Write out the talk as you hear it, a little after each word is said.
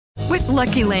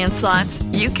Lucky Land Slots,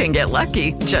 you can get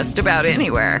lucky just about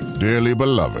anywhere. Dearly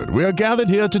beloved, we are gathered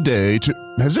here today to...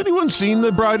 Has anyone seen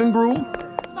the bride and groom?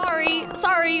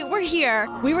 Sorry, we're here.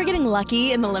 We were getting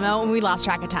lucky in the limo and we lost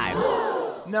track of time.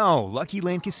 No, Lucky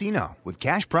Land Casino, with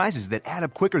cash prizes that add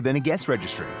up quicker than a guest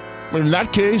registry. In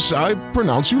that case, I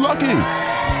pronounce you lucky.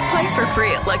 Play for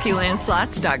free at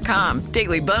LuckyLandSlots.com.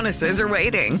 Daily bonuses are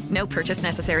waiting. No purchase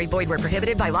necessary. Void where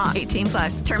prohibited by law.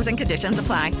 18+. Terms and conditions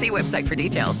apply. See website for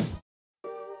details.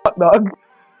 Hot dog.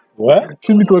 What?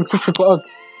 Should be till like 6 o'clock.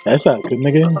 That's not good,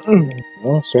 nigga.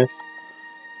 No stress.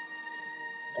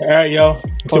 Alright, yo.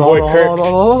 It's your boy Kirk.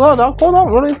 Hold on.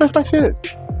 Don't even finish my shit.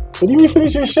 What do you mean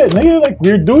finish your shit, nigga? Like,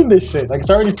 we're doing this shit. Like, it's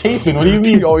already taping. What do you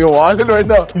mean? Yo, on it right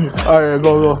now. Alright,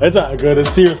 go. That's not good. It's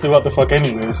seriously what the fuck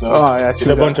anyway, so. Oh, yeah, it's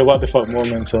a bunch of what the fuck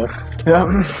moments, so. Yeah.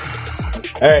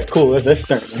 Alright, cool. Let's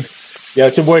start, man. Yeah,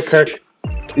 it's your boy Kirk.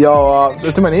 Yo,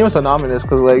 just my name is anonymous,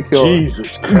 cause like, yo.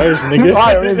 Jesus Christ, nigga.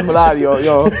 Alright, my name is Malad, yo.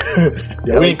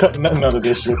 Yeah, we ain't cutting nothing out of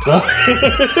this shit, so.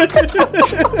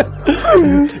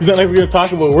 It's not like we're gonna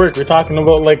talk about work. We're talking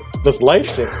about, like, this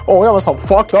life shit. Oh, that was some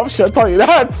fucked up shit, I'll tell you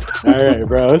that. Alright,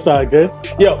 bro. It's all good.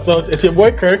 Yo, so it's your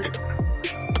boy Kirk.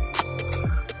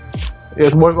 Yeah,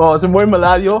 it's more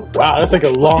Malad, yo. Wow, that's like a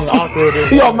long,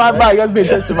 awkward. Yo, my bad. You guys pay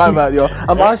attention, my bad, yo.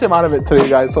 Honestly, I'm out of it today,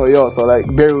 guys. So,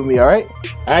 like, bear with me, alright?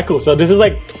 Alright, cool. So, this is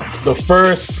like the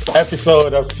first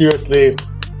episode of Seriously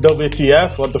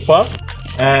WTF, what the fuck?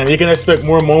 And you can expect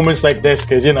more moments like this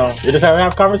because, you know, you're just having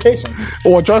a conversation.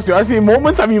 Oh, trust me. I see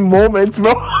moments,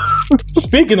 bro.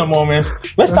 Speaking of moments,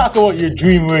 let's talk about your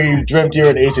dream where you dreamt you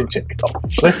were an Asian chick.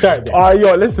 Let's start there. Alright,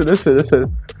 yo, listen.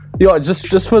 Yo,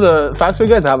 just for the facts for you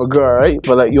guys, I have a girl, right?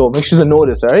 But like, yo, make sure you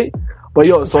notice, alright? But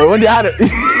yo, so when they had it,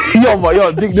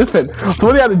 dig this in. So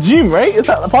when they had a gym, right? It's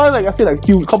like, probably like I said, like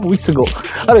a couple weeks ago.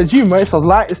 I had a gym, right? So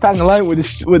I was standing in line with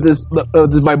this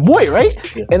my boy, right?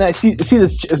 Yeah. And I see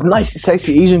this nice,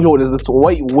 sexy Asian girl. There's this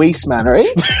white waist man,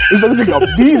 right? It looks like a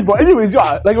bean, but anyways,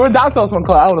 yo, like we're downtown some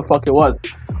club. I don't know the fuck it was.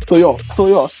 So yo,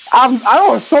 I don't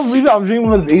know for some reason I'm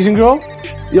dreaming of this Asian girl.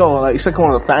 Yo, like she's like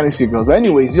one of the fantasy girls. But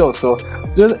anyways, I was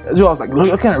like,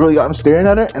 look at her, really. I'm staring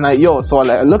at her, and I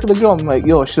look at the girl. I'm like,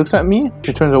 yo, she looks at me.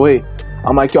 She turns away.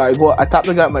 I'm like, yo, I tap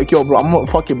the guy. I'm like, yo, bro, I'm gonna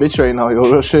fuck your bitch right now, yo,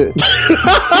 real shit.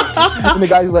 And the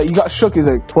guy's like, you got shook. He's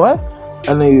like, what?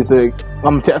 And then he's like,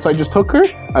 so I just took her.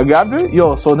 I grabbed her.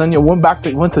 Yo, so then went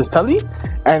to his telly,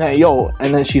 and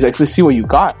then she's like, let's see what you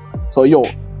got. So yo,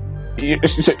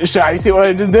 should I see what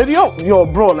I just did, yo,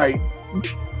 bro, like.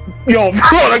 Yo,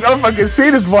 bro, like, I don't fucking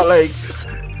say this, but, like,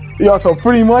 yo, so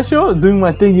pretty much, doing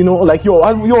my thing, you know, like,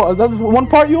 that's one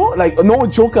part, like, no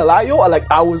joke a lot, like,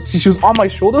 she was on my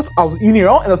shoulders, I was eating her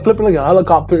out, and I was flipping like a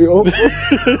helicopter,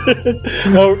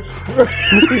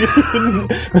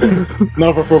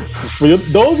 No, for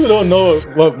those who don't know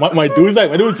what my dude's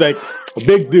like a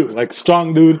big dude, like,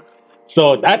 strong dude,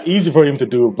 so that's easy for him to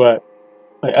do, but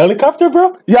like helicopter,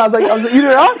 bro? Yeah, I was eating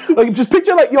it out. Like, just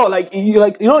picture like, yo, like you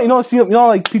like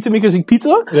like pizza makers eat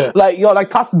pizza. Yeah. Like, yo, like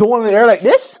toss the dough in the air like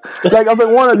this. Like I was like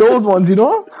one of those ones, you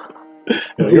know.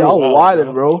 Yeah, I was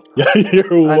wilding, bro. Yeah, you're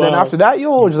wild. And then after that,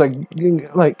 just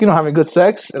like having good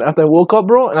sex. And after I woke up,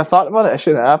 bro, and I thought about it, that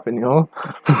shouldn't happen, You know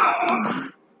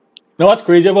what's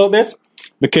crazy about this?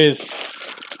 Because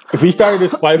if we started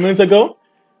this 5 minutes ago,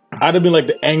 I'd have been like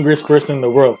the angriest person in the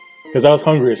world because I was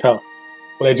hungry as hell,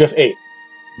 but I just ate.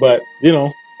 But,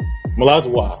 Malad's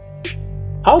wild.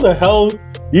 How the hell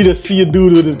you just see a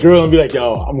dude with this girl and be like,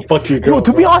 yo, I'm gonna fuck you, girl? Yo,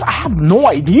 to be honest, I have no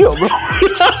idea, bro.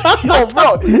 Yo,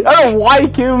 bro, I don't know why he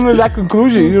came to that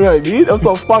conclusion, you know what I mean? That's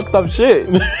some fucked up shit.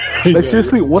 Like,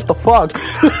 seriously, what the fuck?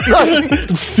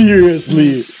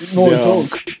 Seriously. No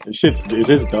joke. It's just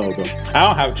dumb, bro. I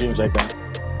don't have dreams like that.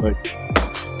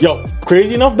 Like, yo,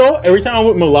 crazy enough, though, every time I'm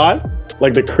with Malad,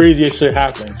 like the craziest shit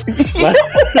happens.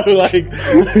 like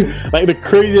the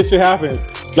craziest shit happens.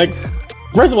 Like,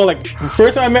 first of all, like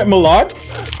first time I met Malad,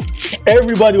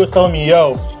 everybody was telling me,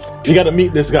 yo, you gotta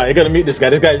meet this guy. This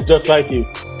guy is just like you.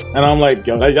 And I'm like,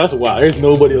 yo, that's wild. There's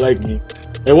nobody like me.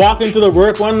 I walk into the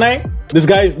work one night, this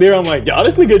guy's there. I'm like, yo,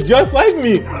 this nigga just like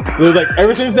me. It was like,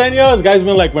 ever since then, this guy's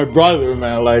been like my brother,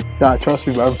 man. Like, yeah, trust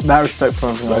me, bro. Mad respect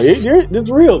for him. Like, it's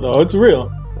real though. It's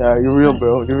real. Yeah, you're real,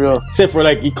 bro. You're real. Except for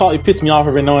like, you pissed me off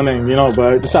every now and then,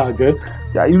 but it's all good.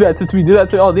 Yeah, you did that to me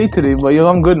all day today, but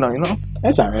I'm good now,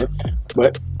 That's alright.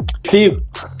 But see,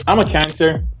 I'm a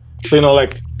Cancer, so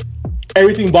like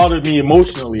everything bothers me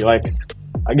emotionally. Like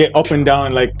I get up and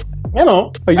down, like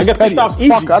I get pissed off easy.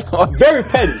 Fuck, that's all. Very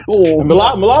petty. Oh,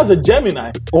 Malad's a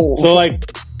Gemini, so like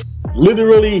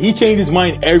literally he changes his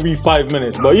mind every 5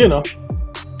 minutes. But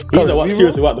he's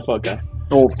seriously what the fuck guy.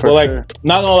 Oh, for so like, sure.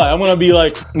 Not gonna lie, I'm gonna be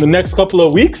like in the next couple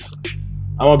of weeks,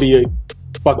 I'm gonna be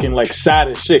fucking like sad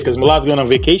as shit because Milad's going on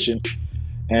vacation,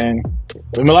 and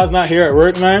when Milad's not here at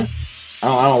work, man,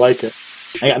 I don't like it.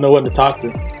 I ain't got no one to talk to.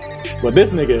 But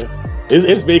this nigga,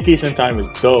 his vacation time is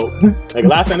dope. Like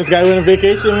last time this guy went on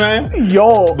vacation, man,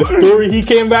 Yo, the story he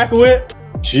came back with,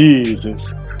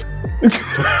 Jesus.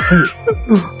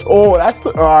 oh, that's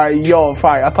the alright. Yo,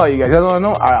 fine. I'll tell you guys. You guys want to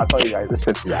know? Alright, I'll tell you guys.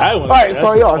 Listen. Yeah, Alright,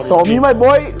 so me and my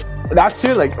boy, last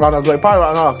year, like around, I was like probably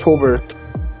around October.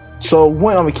 So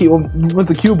went to Cuba.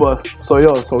 So we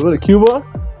went to Cuba,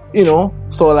 you know.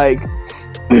 So like,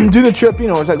 do the trip, you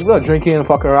know. It's like we're drinking and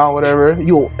fucking around, whatever.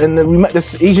 Yo, and then we met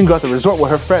this Asian girl at the resort with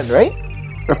her friend, right?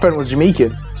 Her friend was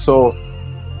Jamaican. So,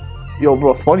 yo,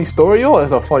 bro, funny story, yo.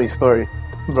 It's a funny story,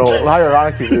 bro. How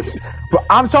ironic is this? But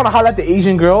I'm trying to highlight the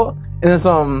Asian girl, and there's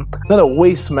another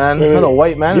waste man, another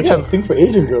white man. You got a thing for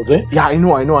Asian girls, eh? Yeah, I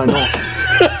know.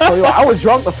 So yo, I was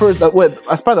drunk the first. I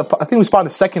think we spotted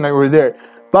the second night we were there.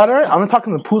 But her, I'm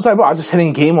talking to the poolside, bro. I was just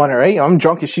hitting game on her, right? I'm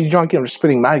drunk and she's drunk, and I'm just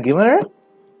spitting mad game on her.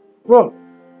 Bro,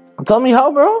 tell me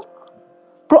how, bro.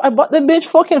 Bro, I bought that bitch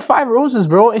fucking 5 roses,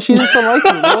 bro, and she just don't like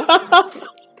me, bro.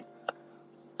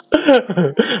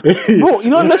 Bro, you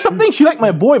know what mixed up thing? She liked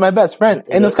my boy, my best friend,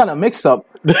 and it was kind of mixed up.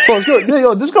 So it's good.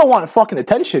 Yo, this girl wanted fucking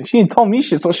attention. She didn't tell me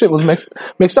shit, so shit was mixed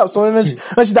up. So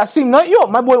that same night, yo,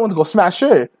 my boy went to go smash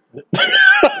her.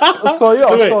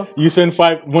 So you spend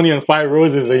money on 5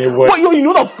 roses and your boy. But yo, you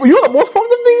know the most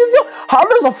fucked up thing is, yo, how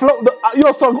does a flow?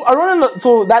 So I run in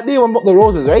so that day when I bought the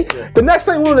roses, right? Yeah. The next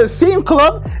time we were in the same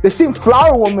club, the same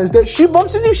flower woman's there. She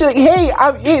bumps into me. She's like, "Hey,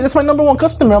 that's my number 1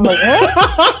 customer." I'm like, eh?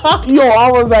 Yo,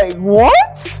 I was like,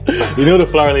 what? You know the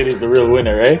flower lady is the real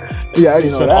winner, right? Yeah,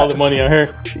 you spent all the money on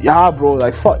her. Yeah, bro,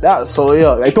 like fuck that. So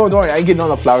yeah, like don't worry, I ain't getting all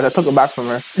the flowers. I took them back from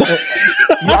her.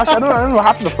 Yeah, actually, I don't know what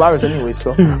happened to the flowers anyway.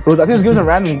 So, I think it was giving some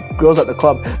random girls at the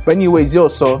club. But anyways, yo,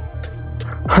 so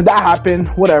that happened.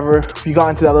 Whatever. We got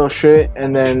into that little shit,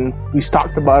 and then we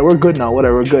talked about it. We're good now.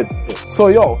 Whatever, we're good. So,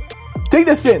 yo, take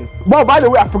this in. Well, by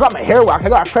the way, I forgot my hair wax. I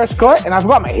got a fresh cut, and I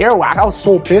forgot my hair wax. I was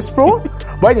so pissed, bro.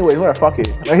 But anyways, whatever. Fuck it.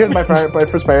 Here's my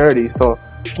first priority. So,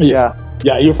 yeah.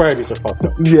 Yeah, your priorities are fucked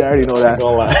up. Yeah, I already know that.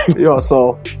 Don't lie. Yo,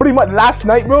 so pretty much last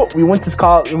night, bro, we went to this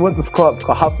club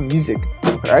called House of Music,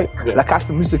 right? Yeah. La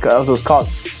Casa Musica, that's what it was called.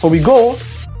 So we go,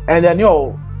 and then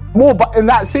but in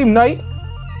that same night,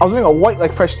 I was wearing a white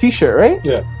like fresh t-shirt, right?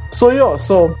 Yeah. So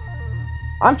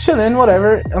I'm chilling,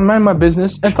 whatever. I'm minding my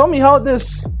business, and tell me how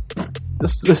this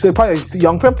probably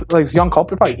young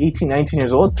couple, probably 18, 19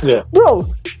 years old. Yeah. Bro,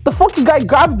 the fucking guy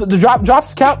grabs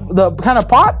drops the kind of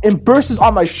pot and bursts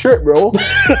on my shirt, bro.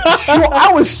 Yo,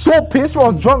 I was so pissed, bro. I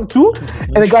was drunk too.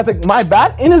 And the guy's like, my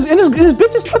bad. And his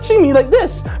bitch is touching me like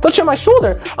this, touching my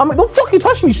shoulder. I'm like, don't fucking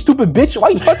touch me, stupid bitch. Why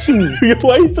are you touching me?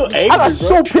 Why are you so angry, I got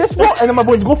so pissed, bro. And then my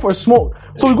boys go for a smoke.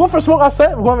 So we go for a smoke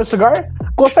outside. We're going for a cigar.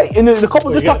 Go outside. And the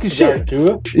couple just talking shit.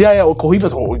 Yeah. Well,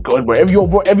 Cohiba's good, bro.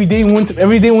 Every day we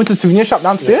went to souvenir shop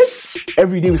downstairs.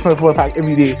 Every day we spent a full pack.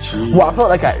 Every day. Well, I felt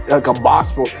like a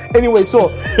boss, bro. Anyway, so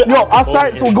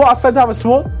outside. So we go outside to have a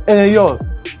smoke, and then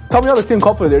tell me how the same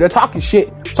couple there. They're talking shit.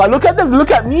 So I look at them,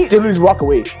 look at me. They just walk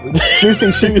away. They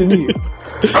say shit to me.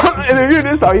 And then hear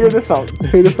this out.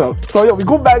 So we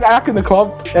go back in the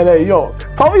club, and then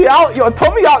tell me out,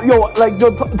 tell me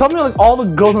like all the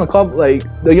girls in the club, like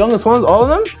the youngest ones, all of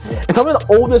them, and tell me the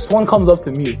oldest one comes up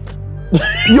to me.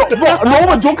 Yo, bro, no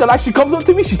one joking. Like, she comes up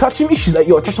to me, she's touching me, she's like,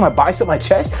 touching my bicep, my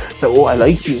chest. It's like, oh, I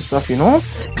like you and stuff, you know?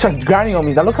 She's like grinding on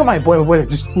me. Now look at my boy, like,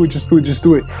 just do it.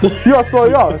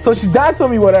 So she's dancing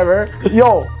on me, whatever,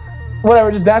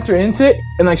 just dance her into it,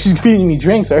 and like she's feeding me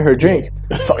drinks, her drink.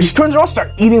 So she turns around,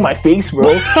 start eating my face,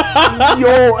 bro.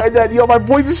 And then my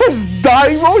boy just starts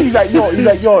dying, bro. He's like,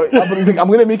 I'm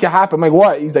gonna make it happen. I'm like,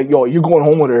 what? He's like, you're going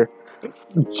home with her.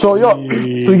 So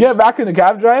we get back in the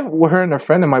cab drive with her and her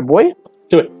friend and my boy.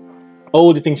 Do it. How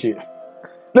old do you think she is?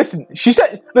 Listen, she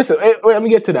said, wait, let me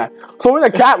get to that. So we're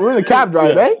in the cab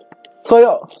drive, right?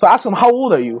 So I ask him, how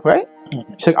old are you, right?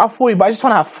 She's like, I'm 40, but I just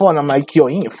want to have fun. I'm like, you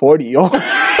ain't 40, yo.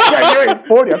 Yeah, you ain't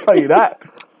 40, I'll tell you that.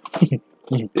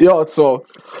 So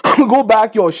go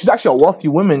back, she's actually a wealthy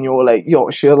woman,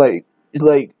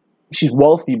 she's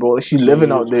wealthy, bro. Like, she's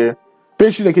living out there.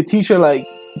 Basically, like a teacher, like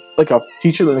a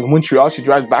teacher in Montreal. She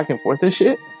drives back and forth and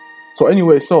shit. So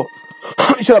anyway, she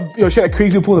had a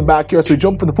crazy pool in the backyard. So we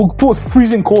jump in the pool. The pool was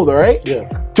freezing cold, alright? Yeah.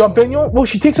 Jump in, bro.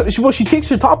 She takes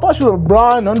her top off. She was a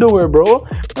bra and underwear, bro.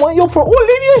 For old lady,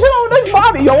 she had a nice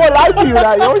body. I won't lie to you,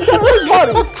 that she had a nice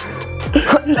body.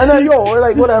 And then, yo, we're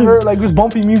like, whatever, like, just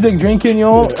bumpy music, drinking,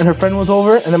 yo, and her friend was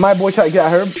over, and then my boy tried to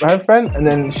get her friend, and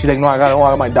then she's like, no, I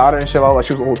got my daughter and shit. Well,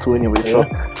 she was old too anyway, so,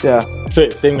 yeah. So,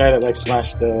 same guy that, like,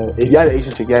 smashed the Asian Yeah, the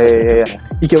Asian chick, yeah.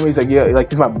 He came, he's like, yeah, like,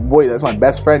 he's my boy, that's my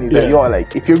best friend. He's like, yo,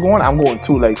 like, if you're going, I'm going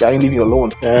too, like, I ain't leaving you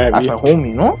alone. That's my homie,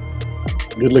 you know?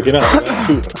 Good looking out.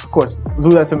 Of course,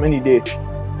 do that to him any day.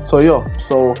 So, yo,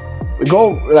 we go,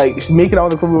 like, she's making out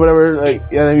in the club or whatever, like,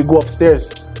 and then we go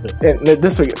upstairs. And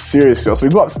this will get serious, yo. So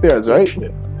we go upstairs, right?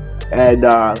 And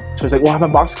so she's like, well, I have my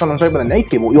box condoms right by the night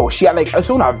table. Yo, she had like, it's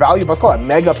not value, but it's called a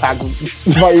mega pack.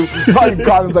 value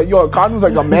condoms, like, yo, condoms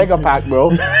like a mega pack, bro.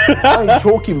 I ain't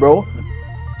joking, bro.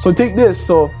 So take this.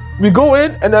 So we go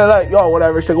in, and then like, yo,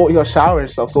 whatever. She's like, oh, you gotta shower and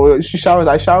stuff. So she showers,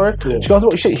 I shower. Yeah. She goes,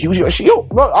 oh, shit, huge. Yo,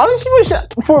 bro, honestly,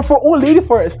 for old lady,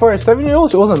 for a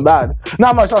 7-year-old, it wasn't bad.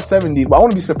 Not much, not 70, but I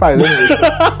wouldn't be surprised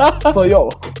anyway. So yo,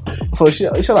 so she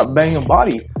had a banging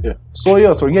body. Yeah. So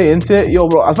yo, so we get into it. Yo,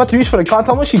 bro, I was about to reach for the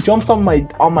condom. She jumps on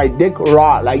my dick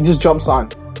raw, like just jumps on.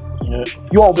 Yeah.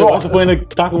 Yo, bro. So what's the point of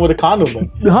talking with a condom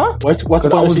then? Huh? What's the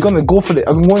point? I was gonna go for it. I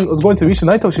was going to reach the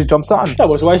night till she jumps on. Yeah,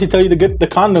 but why she tell you to get the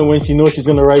condom when she knows she's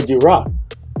gonna ride you raw?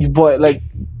 But like,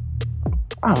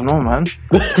 I don't know, man.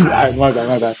 Alright, my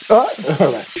bad.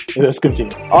 Alright, let's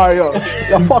continue. Alright,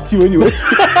 yo, fuck you anyways.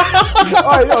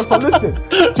 Alright, yo, so listen.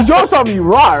 She jumps on me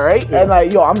raw, right? Yeah. And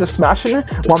like, yo, I'm just smashing her.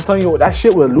 Well, I'm telling you, that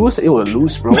shit was loose. It was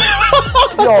loose, bro.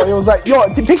 Yo, it was like, yo,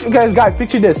 guys,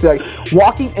 picture this. Like,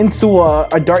 walking into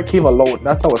a dark cave alone.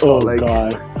 That's how it felt. Like,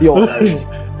 God. Yo,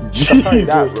 like,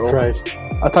 Jesus Christ.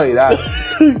 I'll tell you that.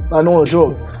 I know a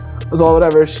joke. So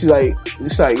whatever, she's like,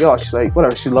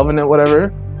 whatever, she's loving it,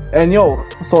 whatever. And yo,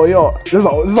 so yo, this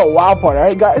is a wild part,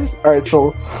 alright guys? Alright,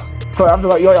 so after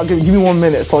like, yo, give me 1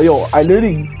 minute. So yo, I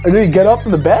literally get up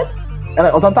from the bed, and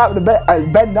I was on top of the bed, I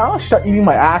bend down, she started eating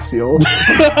my ass, yo.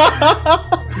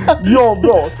 Yo,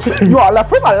 bro. Yo, at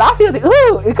first I laughed, I was like,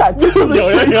 ooh, it got tickles and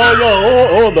shit.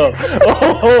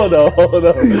 Hold up.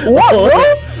 What, bro?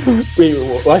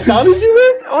 Wait, what sound did you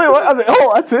make? Wait, what? I was like,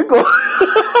 oh, I tingle.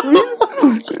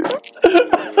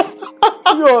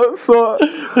 Yo, so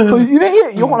you didn't hear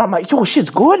it? Yo, and I'm like, yo, shit's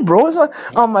good, bro. It's like,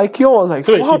 I'm like, yo, I was like,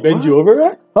 fuck, she bend you over,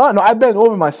 right? No, I bent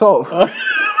over myself.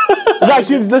 Guys,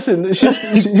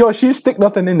 she stick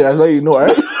nothing in there. I was like, you know,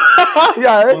 right?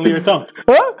 Yeah, right? Only your tongue.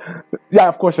 Huh? Yeah,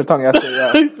 of course, your tongue. Yes,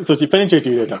 yeah. So she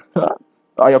penetrated you with your tongue.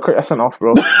 Oh, yo, that's enough,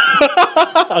 bro.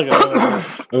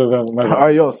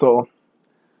 Alright, yo, so.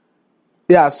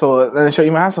 Yeah, so then I show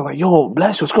you my ass. I'm like, yo,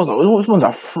 bless your skull. This one's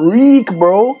a freak,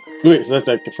 bro. Wait, so that's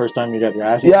like the first time you got your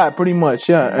ass? Yeah, pretty much,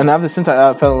 yeah. And ever since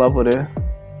I fell in love with it.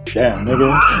 Damn,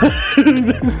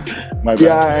 nigga. My bad.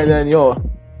 Yeah, and then, yo,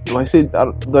 do I say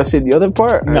the other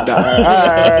part? Nah.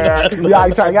 Yeah,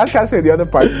 sorry, I guess I can't say the other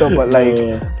part still, but like,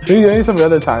 maybe some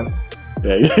other time.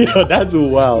 Yeah, that's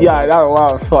wild. Yeah, that was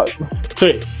wild as fuck.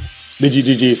 So, did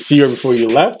you see her before you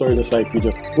left, or just like you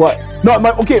just what? No,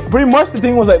 okay. Pretty much the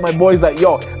thing was like my boys like,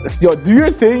 yo, do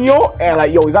your thing, yo, and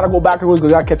like, yo, we gotta go back and we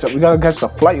gotta catch up. We gotta catch the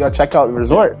flight. You gotta check out the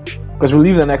resort because we're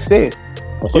leaving the next day.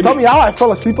 So tell me how I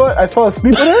fell asleep with her.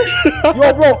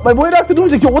 Yo, bro, my boy asked to do.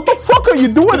 He's like, yo, what the fuck are you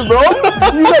doing, bro?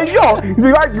 He's like, yo,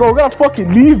 we gotta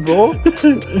fucking leave, bro.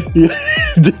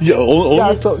 Yo,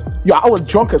 I was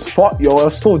drunk as fuck, yo. I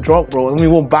was still drunk, bro. And we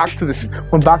went back to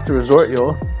the resort,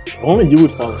 yo. Only you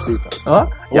would fall asleep. Huh?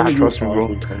 Yeah, trust me,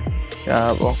 bro.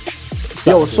 Yeah, bro.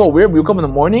 Yo, it was so weird. We woke up in the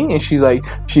morning and she's like,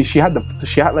 she had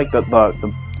like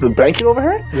the blanket over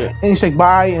her, yeah. And she's like,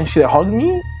 bye, and she like hugged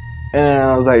me. And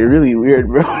I was like, really weird,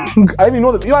 bro. I didn't even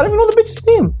know the bitch's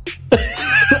name.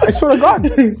 I swear to God.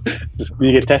 Did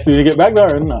you get tested to get back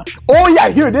there or not? Oh yeah,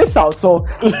 hear this out. So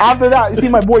after that, you see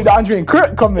my boy Andre and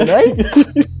Kurt come in,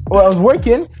 right? Well, I was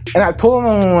working and I told him,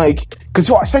 I'm like, cause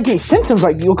yo, I started getting symptoms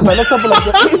like, yo, cause I looked up at like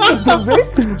the 8 symptoms,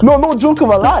 eh? No joke of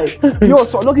a lie. Yo,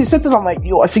 so I look at symptoms, I'm like,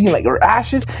 yo, I see like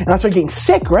rashes and I started getting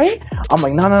sick, right? I'm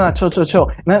like, nah, chill.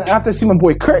 And then after I see my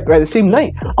boy Kurt, right, the same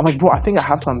night, I'm like, bro, I think I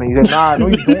have something. He's like, nah, no,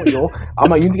 you don't, yo. I'm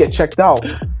like, you need to get checked out.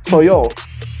 So we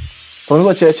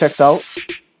go get checked out.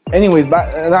 Anyways, back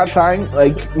at that time,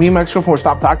 like, me and my ex-girlfriend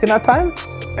stopped talking that time.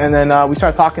 And then we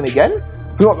started talking again.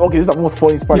 So, okay, this is the most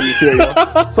funniest part of this year, yo.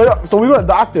 So we go to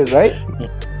doctors, right?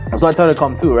 So I told her to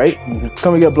come too, right? Mm-hmm.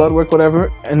 Come and get blood work, whatever.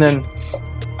 And then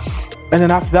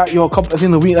after that, yo, I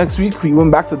think the week next week, we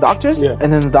went back to the doctors. Yeah.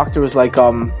 And then the doctor was like,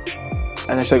 and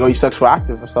then she's like, oh, you sexual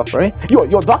active and stuff, right?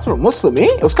 Yo, doctor Muslim, eh?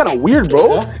 It was kind of weird,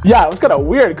 bro. Yeah, it was kind of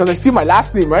weird because I see my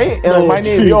last name, right? And like, my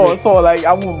name, yo. So like,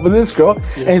 I'm with this girl.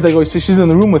 Yeah. And he's like, oh, so she's in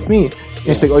the room with me. And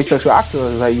she's like, oh, you sexual active? I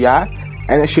was like, yeah.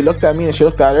 And then she looked at me and she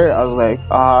looked at her. I was like,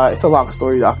 it's a long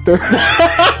story, doctor.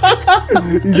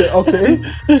 He said, okay.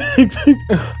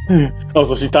 Oh,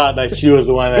 so she thought that she was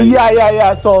the one that...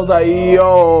 Yeah. So I was like,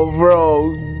 yo,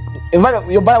 bro. By the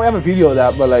way, I have a video of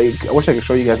that, but like, I wish I could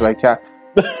show you guys, but I can't.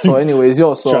 So anyways,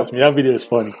 so... Trust me, that video is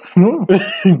funny.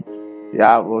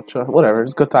 Yeah, well, whatever.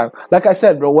 It's a good time. Like I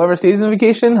said, bro, whoever stays on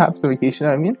vacation, happens on vacation,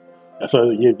 I mean. That's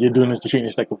what you're doing this to treat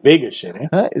this like a Vegas shit,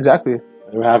 eh? Exactly.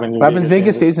 What happens in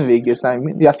Vegas stays in Vegas, I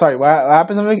mean. Yeah, sorry. What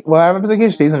happens in vacation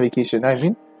stays on vacation, I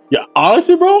mean. Yeah,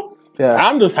 honestly, bro, yeah.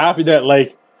 I'm just happy that,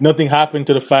 like, nothing happened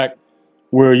to the fact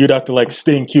where you'd have to, like,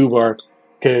 stay in Cuba.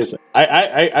 Because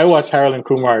I watched Harold and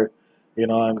Kumar, you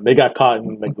know, and they got caught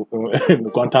in, like, in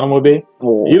Guantanamo Bay.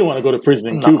 Oh. You don't want to go to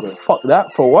prison in Cuba. Fuck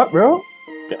that. For what, bro?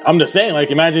 I'm just saying,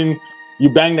 like, imagine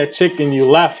you bang that chick and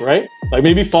you left, right? Like,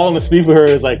 maybe falling asleep with her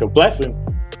is, like, a blessing.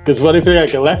 Because what if you're,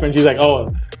 like, a left and she's like,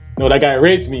 oh, no, that guy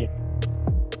raped me.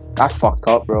 That's fucked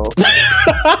up, bro.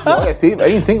 I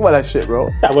didn't think about that shit, bro.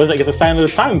 Yeah, but it's like, it's a sign of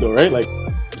the time, though, right? Like,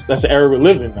 that's the era we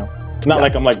live in now. Not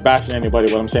like I'm, like, bashing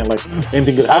anybody, but I'm saying, like,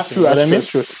 anything could happen. That's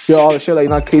true. Yo, all the shit, like,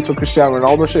 not case with Cristiano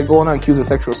Ronaldo shit going on, accused of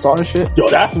sexual assault and shit. Yo,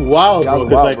 that's wild, bro.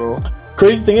 That's wild, like, bro.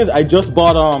 Crazy thing is, I just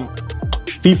bought,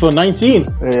 FIFA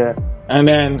 19. Yeah. And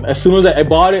then, as soon as I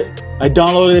bought it, I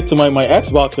downloaded it to my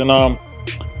Xbox, and,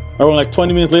 around like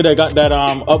 20 minutes later, I got that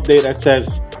update that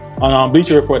says on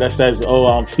Bleacher Report that says,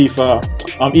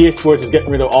 FIFA, EA Sports is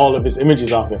getting rid of all of his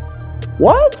images off it.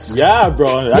 What? Yeah,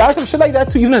 bro. Yeah, some shit like that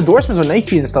too. Even endorsements with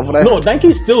Nike and stuff. No,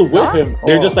 Nike's still with him.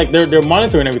 They're just like they're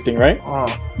monitoring everything, right?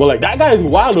 But like that guy is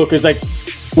wild though, because like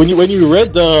when you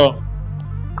read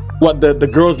what the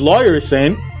girl's lawyer is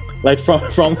saying, like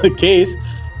from the case,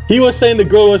 he was saying the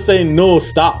girl was saying no,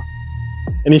 stop,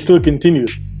 and he still continued.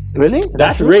 Really?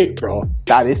 That's rape, bro.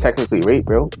 That is technically rape,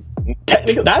 bro.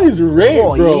 Technically, that is rape,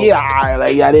 bro. Yeah,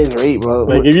 like that is rape, bro.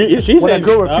 Like if she's when a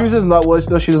girl refuses,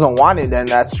 she doesn't want it, then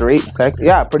that's rape.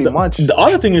 Yeah, pretty much. The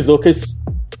other thing is though, because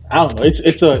I don't know,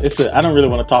 it's a. I don't really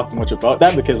want to talk too much about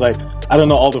that because like I don't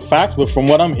know all the facts, but from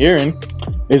what I'm hearing,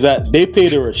 is that they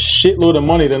paid her a shitload of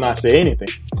money to not say anything.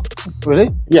 Really?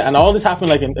 Yeah, and all this happened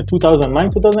like in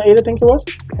 2009, 2008, I think it was.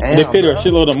 Damn, they paid her a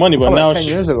shitload of money, but now like 10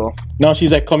 years ago. Now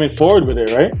she's like coming forward with it,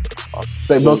 right?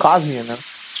 Like Bill Cosby and them.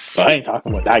 But I ain't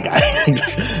talking about that guy.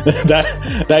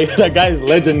 that guy is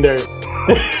legendary.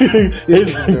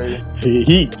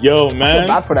 Yo, man.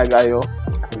 Bad for that guy, yo.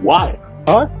 Why?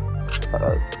 Huh?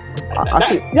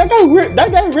 That guy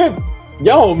ripped.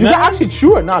 Yo, man. Is that actually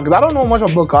true or not? Because I don't know much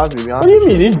about Bill Cosby, to be honest. What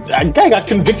do you mean? That guy got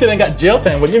convicted and got jail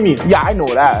time. What do you mean? Yeah, I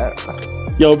know that.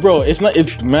 Yo, bro, it's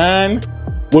man.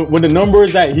 When the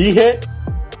numbers that he hit,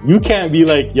 you can't be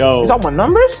like, yo. You talking about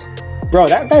numbers? Bro,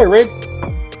 that guy raped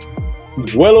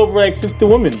well over like 50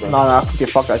 women, bro. No, okay,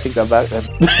 fuck that. I take that back then.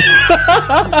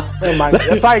 Never mind.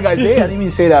 Sorry, guys. I didn't mean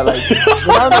to say that. Like,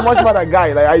 I don't know much about that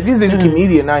guy. Like, he's a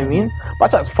comedian, I mean.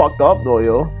 But that's fucked up, though,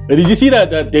 yo. Did you see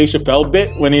that Dave Chappelle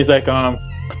bit when he's like,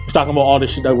 he's talking about all the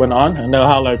shit that went on and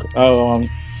how like,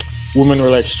 women were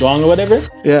like strong or whatever?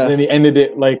 Yeah. And then he ended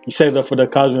it like, he said that for the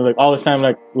Cosby, like all this time,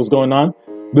 like, what's going on?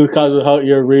 Bill Cosby was out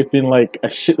here raping like a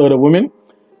shitload of women.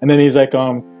 And then he's like,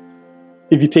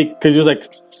 if you take, because it was like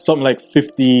something like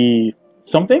 50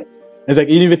 something, it's like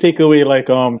even if you take away like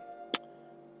 30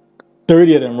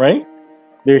 of them, right?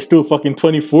 There's still fucking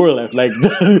 24 left. Like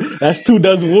that's 2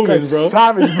 dozen women, bro.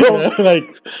 Savage, bro. Like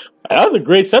that was a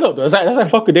great setup, though. That's like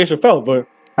fuck with Dave Chappelle, but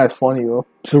that's funny, yo.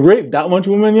 To rape that much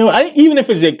women, yo. Even if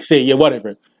it's like say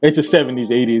whatever, it's the 70s,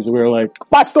 80s, where like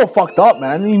that's still fucked up,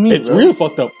 man. What do you mean, it's real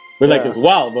fucked up, but like it's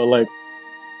wild, but like.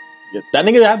 Yeah, that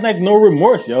nigga had like no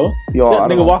remorse, yo. That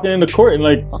nigga walking in the court and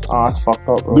like, that's fucked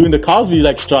up, bro. Doing the Cosby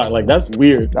like strut, like that's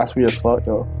weird. That's weird as fuck,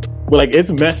 yo. But like it's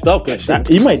messed up because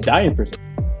he might die in prison.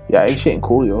 Yeah, it shit ain't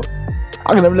cool, yo.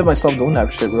 I can never live myself doing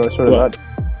that shit, bro. I swear to God.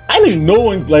 I think no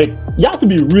one like you have to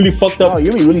be really fucked up. No,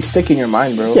 you'll be really sick in your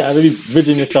mind, bro. Yeah, to be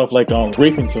vision yourself like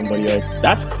raping somebody, like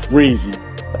that's crazy.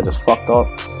 That's just fucked up.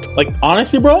 Like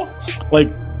honestly, bro, like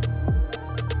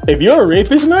if you're a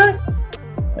rapist, man.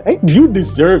 You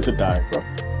deserve to die, bro.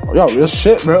 Yo, real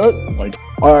shit, bro. Like,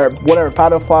 or whatever,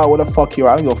 pedophile, what the fuck you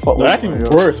are. I don't give a fuck. No, that's even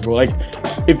worse, bro. Like,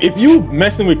 if you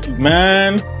messing with,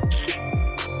 man,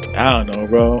 I don't know,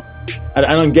 bro. I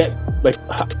don't get, like,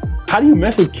 how do you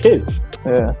mess with kids?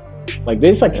 Yeah. Like,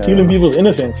 they're just, like, stealing people's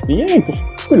innocence. You ain't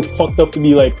pretty fucked up to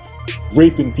be, like,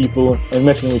 raping people and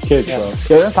messing with kids, bro.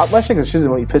 Yeah, let's talk about shit because shit's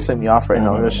really pissing me off right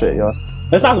now. Real shit, yo.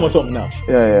 Let's talk about something else.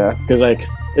 Yeah. Because, like,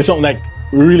 it's something, like,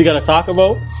 we really gotta talk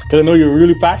about because I know you're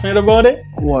really passionate about it.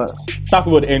 What? Let's talk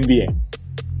about the NBA.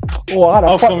 Oh, how the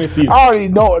upcoming fuck? season. I already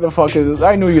know what the fuck is.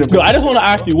 I knew you're gonna. No, I just want to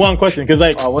ask you one question because,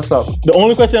 like, what's up? the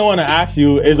only question I want to ask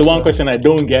you is the one question I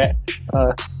don't get.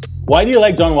 Why do you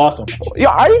like John Wall so much? Yeah,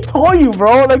 I already told you,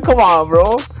 bro. Like, come on,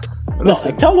 bro. No,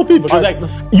 like, tell the people because, like,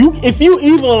 if you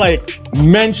even like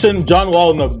mention John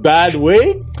Wall in a bad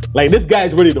way, like, this guy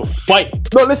is ready to fight.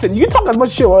 No, listen, you can talk as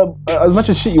much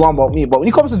shit you want about me, but when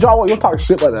it comes to John Wall, you don't talk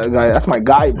shit about that guy. That's my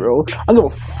guy, bro. I don't give a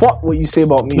fuck what you say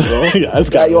about me, bro. Yeah, this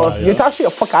guy. Yo, if you talk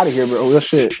shit, fuck out of here, bro. Real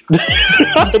shit.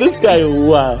 This guy,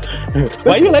 wow.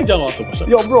 Why do you like John Wall so much?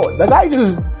 Yo, bro, the guy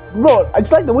just, bro, I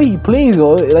just like the way he plays,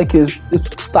 yo. Like his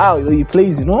style, the way he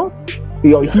plays, you know?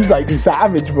 Yo, he's like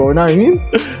savage, bro. You know what I mean?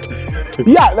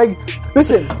 Yeah, like,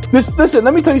 listen,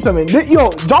 let me tell you something.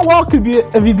 Yo, John Wall could be an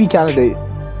MVP candidate.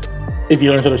 If you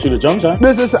learn how to shoot a jump shot.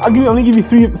 Listen, I'll only give you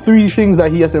three things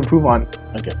that he has to improve on.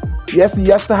 Okay. Yes, he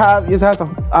has to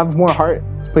have more heart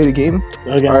to play the game.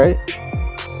 Okay.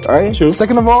 All right. True.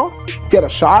 Second of all, if he had a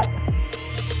shot.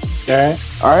 Yeah.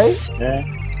 All right. Yeah.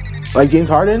 Like James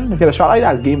Harden, if he had a shot like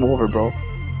that, it's game over, bro.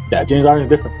 Yeah, James Harden's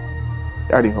different.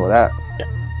 I already know that.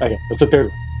 Yeah. Okay. What's the third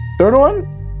one? Third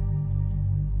one?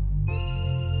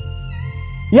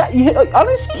 Yeah,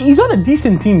 honestly, he's on a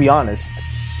decent team, to be honest.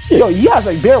 Yeah. Yo, he has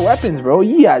like bare weapons, bro.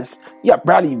 He has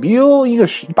Bradley Beal. You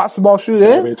can pass the ball, shoot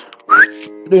it.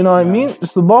 You know what I mean?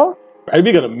 Just the ball.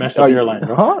 Bradley Beal got a messed up hairline,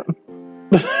 bro. Huh?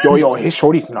 yo, his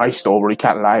shorty's nice though, bro. You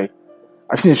can't lie.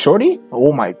 I've seen his shorty.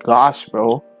 Oh my gosh,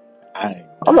 bro. I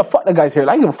don't give a fuck that guy's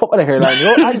hairline. I don't give a fuck about the hairline,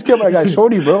 yo. I just care about that guy's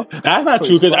shorty, bro. That's not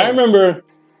true, because I remember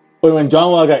when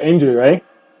John Wall got injured, right?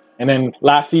 And then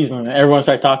last season, everyone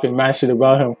started talking mad shit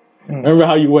about him. Remember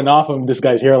how you went off of this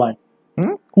guy's hairline?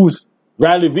 Who's?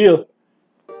 Bradley Beal.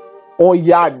 Oh,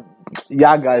 yeah,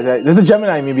 guys. Right? There's a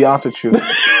Gemini in me, to be honest with you.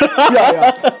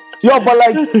 yeah. Yo, but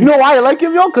like, you know why I like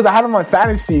him, yo? Because I had him on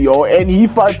fantasy, yo, and he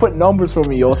probably put numbers for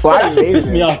me, yo. So I actually pissed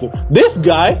me off. This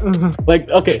guy, like,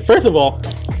 okay, first of all,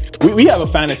 we have a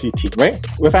fantasy team, right?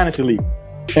 We're a fantasy league,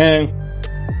 and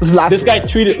this guy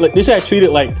treated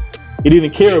like he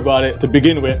didn't care about it to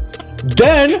begin with.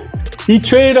 Then he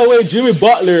traded away Jimmy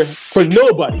Butler for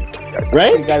nobody,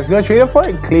 right? Hey guys, gonna trade him for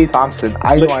it? Klay Thompson.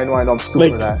 I know. I'm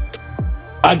stupid for that.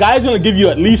 A guy's gonna give you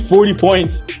at least 40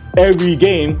 points every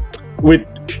game with,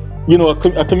 you know,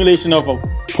 accumulation of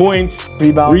points,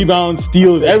 rebounds,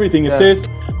 steals, everything. Assists.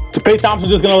 Klay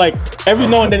Thompson's just gonna, like, every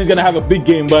now and then he's gonna have a big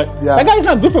game, but that guy's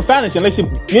not good for fantasy unless you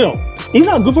know, he's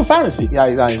not good for fantasy. Yeah,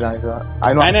 he's not.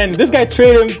 I know. And then this guy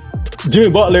traded Jimmy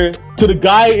Butler to the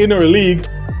guy in our league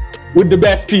with the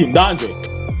best team, Dondre.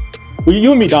 Well,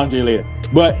 you'll meet Dondre later.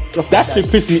 But that shit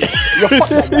pissed me. Yo, fuck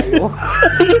that guy, yo.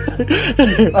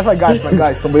 That's my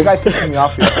guy. So the guy pissing me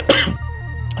off here.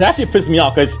 That shit pissed me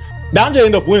off because Dondre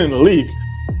ended up winning the league.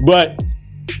 But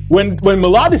when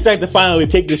Millard decided to finally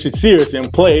take this shit serious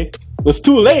and play, it was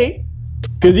too late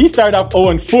because he started off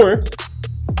 0-4.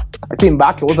 I came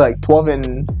back, it was like 12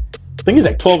 and... I think he's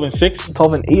like 12-6.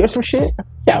 12 and 8 or some shit?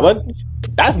 Yeah, but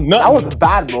that's nothing. That wasn't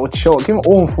bad, bro. Chill. Give him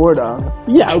 0-4 down.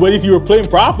 Yeah, but if you were playing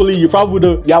properly, you probably would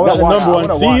have got the number one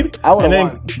seed and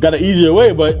then got an easier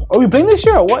way. But are we playing this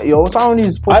year or what, yo? What's wrong with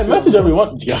these? I message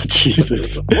everyone. Yeah,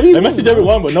 Jesus. I message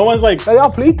everyone, but no one's like, y'all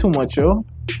play too much, yo.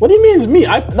 What do you mean it's me?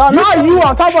 Not you.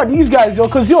 I'm talking about these guys, yo.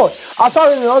 Cause yo, I was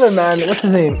talking to the other man. What's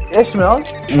his name? Ishmael.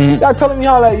 Y'all telling me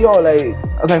how like, yo, like,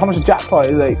 I was like, how much a jackpot?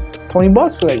 He's like,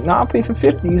 $20. Like, nah, I paid for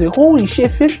 50. He's like, holy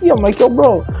shit, 50? I'm like, yo,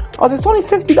 bro. I was like, it's only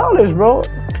 $50, bro.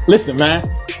 Listen, man.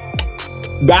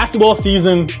 Basketball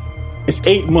season is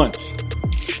 8 months.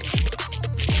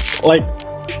 Like,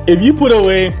 if you put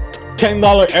away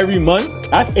 $10 every month,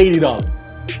 that's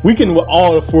 $80. We can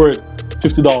all afford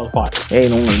 $50 pot. Hey,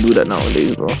 no one gonna do that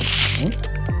nowadays, bro.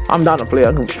 I'm down to play.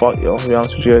 I don't fuck, yo. To be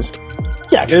honest with you guys.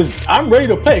 Yeah, because I'm ready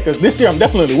to play. Because this year I'm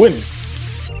definitely winning.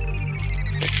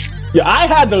 Yeah, I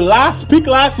had the last pick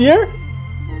last year,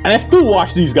 and I still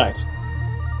watch these guys.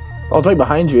 I was right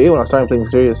behind you, when I started playing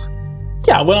serious.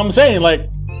 Yeah, what I'm saying, like,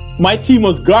 my team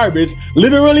was garbage.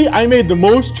 Literally, I made the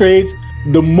most trades,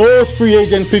 the most free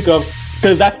agent pickups,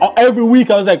 because that's all, every week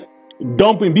I was like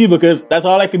dumping B because that's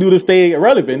all I could do to stay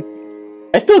relevant.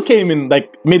 I still came in,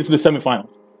 like, made it to the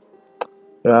semifinals.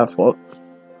 Yeah, fuck.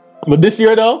 But this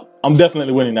year, though, I'm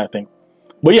definitely winning that thing.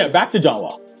 But yeah, back to John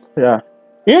Wall. Yeah.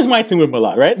 Here's my thing with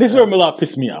Millard, right? This is where Millard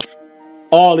pissed me off.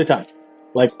 All the time.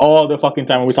 Like, all the fucking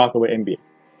time when we talk about NBA.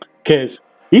 Because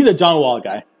he's a John Wall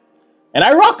guy. And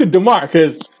I rock with DeMar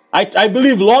because I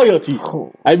believe loyalty.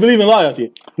 I believe in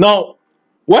loyalty. Now,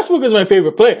 Westbrook is my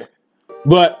favorite player.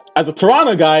 But as a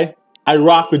Toronto guy, I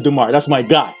rock with DeMar. That's my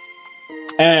guy.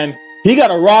 And he got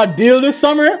a raw deal this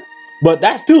summer, but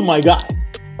that's still my guy.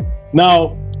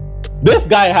 Now, this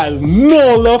guy has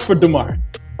no love for DeMar.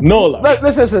 No love.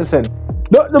 Listen.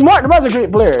 The man's a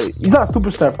great player. He's not a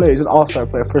superstar player. He's an all-star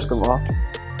player, first of all.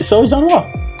 So is John Wall.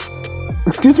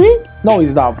 Excuse me? No,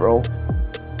 he's not, bro.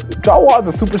 John Wall is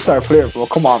a superstar player, bro.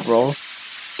 Come on, bro.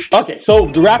 Okay, so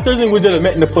the Raptors and Wizards have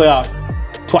met in the playoffs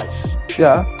twice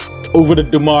Yeah. over the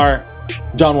DeMar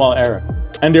John Wall era.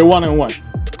 And they're 1-1.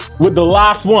 With the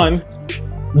last one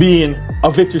being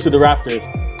a victory to the Raptors.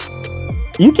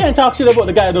 You can't talk shit about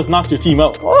the guy that just knocked your team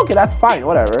out. Okay, that's fine.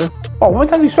 Whatever. Oh, one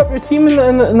time you swept your team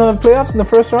in the playoffs in the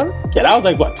first round? Yeah, that was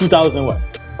like what, 2000 what?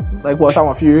 Like what? Talking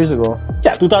about a few years ago.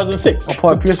 Yeah, 2006. Oh,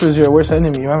 Paul Pierce was your worst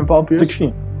enemy. You remember Paul Pierce?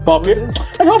 16. Paul Pierce?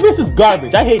 Paul Pierce is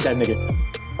garbage. I hate that nigga.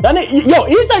 Yo,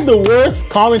 he's like the worst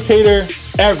commentator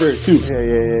ever, too.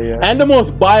 Yeah. And the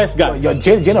most biased guy. Yo,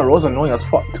 Jalen Rose annoying as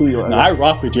fuck too, yo. No, I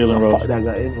rock with Jalen Rose. Fuck that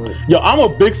guy. Anyway. Yo, I'm a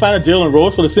big fan of Jalen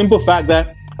Rose for the simple fact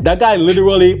that that guy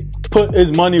literally put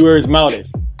his money where his mouth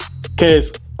is.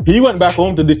 Because he went back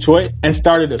home to Detroit and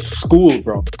started a school,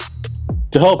 bro.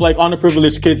 To help like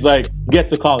underprivileged kids like get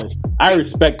to college. I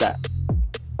respect that.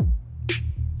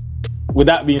 With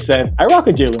that being said, I rock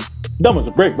with Jalen. Dumb as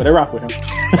a brick, but I rock with him.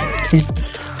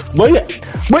 But yeah.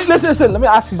 Wait, listen. Let me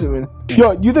ask you something.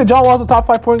 Yo, you think John Wall's the top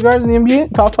 5 point guard in the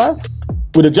NBA? Top 5?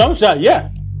 With a jump shot, yeah.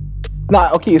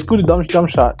 Nah, okay, exclude the jump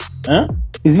shot. Huh?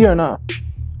 Is he or not?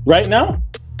 Right now?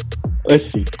 Let's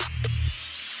see.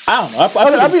 I don't know.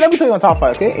 Let me tell you on top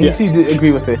 5, okay? And you see you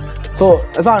agree with it. So,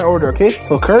 it's not in order, okay?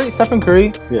 So, Stephen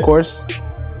Curry, of course.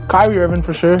 Kyrie Irving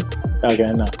for sure.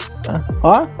 Okay, no.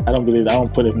 Huh? I don't believe that. I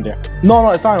don't put it in there. No,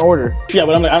 it's not in order. Yeah,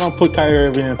 but I don't put Kyrie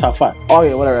Irving in the top 5. Oh,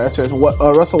 yeah, whatever. That's serious.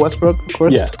 Russell Westbrook, of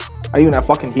course. Yeah. I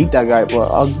fucking hate that guy,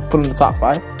 but I'll put him in the top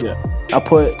 5. Yeah. I'll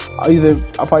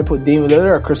probably put Damian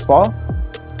Lillard or Chris Paul.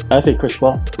 I say Chris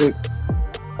Paul.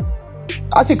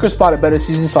 I say Chris Paul had a better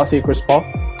season, so I'll say Chris Paul.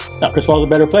 No, Chris Paul's a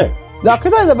better player. No,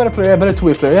 Chris Paul is a better player, a better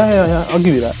two-way player. Yeah. I'll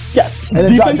give you that. Yeah. And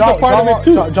then defense is a part of it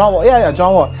too. John Wall. Yeah,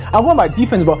 John Wall. I'm going by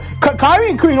defense, bro. Kyrie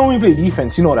and Curry don't really play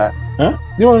defense. You know that. Huh?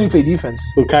 They don't really play defense.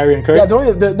 With Kyrie and Curry? Yeah,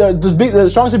 the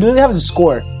strongest ability they have is a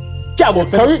score. Yeah,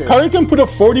 but Curry can put up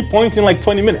 40 points in like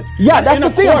 20 minutes. Yeah, that's the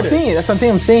thing I'm saying. That's the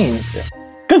thing I'm saying.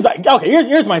 Because, okay,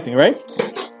 here's my thing, right?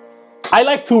 I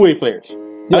like two-way players.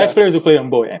 Yeah. I like players who play on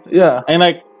both ends. Yeah. And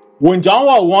like, when John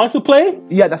Wall wants to play,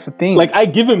 yeah, that's the thing. Like, I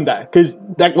give him that. Because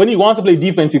like, when he wants to play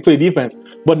defense, he play defense.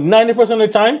 But 90% of the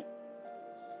time,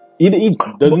 he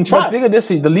doesn't try. But think of this,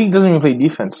 the league doesn't even play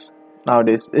defense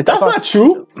nowadays. That's not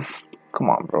true. Come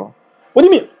on, bro. What do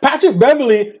you mean? Patrick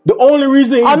Beverley, the only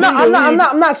reason he's I'm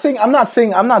not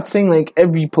saying like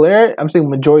every player. I'm saying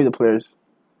majority of the players.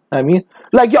 You know what I mean,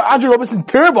 like, yo, Andrew Robertson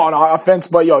terrible on offense,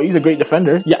 but yo, he's a great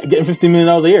defender. Yeah, getting $15 million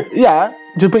a year. Yeah,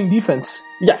 just playing defense.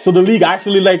 Yeah, so the league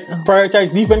actually like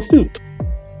prioritize defense too.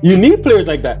 You need players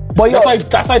like that. But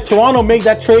that's like Toronto make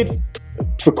that trade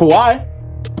for Kawhi.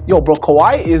 Yo, bro,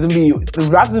 Kawhi is gonna be the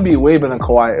Raptors gonna be way better than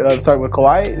Kawhi. With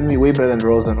Kawhi, it's gonna be way better than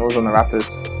Rosen on the Raptors.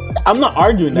 I'm not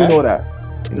arguing that. You know that.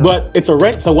 But it's a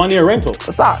 1-year rental.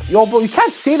 It's not. Yo, bro, you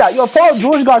can't say that. Yo, Paul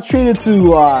George got traded to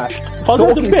OKC.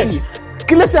 A bitch.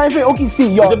 Listen, I play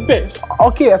OKC. Yo, he's a bitch.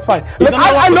 Okay, that's fine. Like,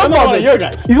 I love Paul George. Your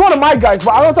guys. He's one of my guys,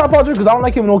 but I don't talk Paul George because I don't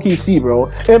like him in OKC, bro.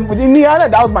 And in Indiana,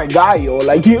 that was my guy, yo.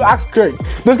 Like, he asked Kirk.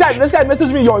 This guy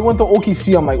messaged me, yo, he went to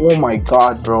OKC. I'm like, oh my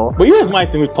god, bro. But here's my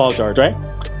thing with Paul George, right?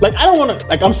 Like, I don't want to,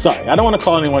 like, I'm sorry. I don't want to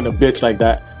call anyone a bitch like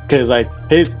that because, like,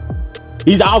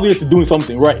 he's obviously doing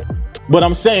something right. But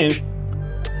I'm saying,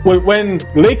 when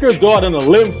Lakers go out on a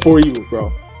limb for you,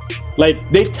 bro, like,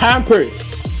 they tampered.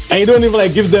 And you don't even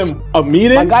like give them a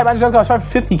meeting. My guy just got shot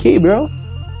for $50K, bro.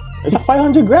 It's a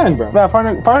 $500,000, bro.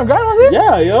 $500,000 was it?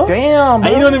 Yeah, yo. Damn, bro.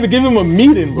 And you don't even give him a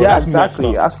meeting, bro. Yeah,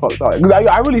 exactly. That's fucked up. Because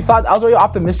I really thought, I was really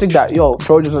optimistic that, yo,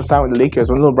 George was going to sign with the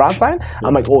Lakers. When LeBron signed,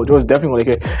 I'm like, oh, George definitely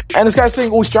going to Lakers. And this guy's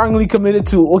saying, oh, strongly committed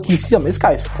to OKC. I mean, this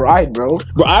guy's fried, bro.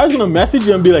 Bro, I was going to message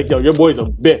you and be like, yo, your boy's a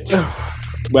bitch.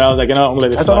 But I was like, you know, I'm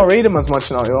going to let it slide. I don't rate him as much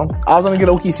now, yo. I was going to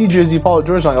get OKC jersey, Paul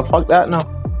George. I'm like, fuck that,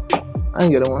 no. I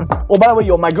didn't get one. Oh, by the way,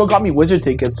 yo, my girl got me Wizard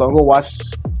tickets, so I'm gonna watch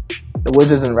the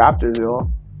Wizards and Raptors,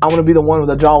 yo. I'm gonna be the one with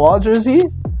the John Wall jersey.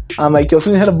 I'm like, yo,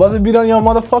 soon you hit a buzzer beat on y'all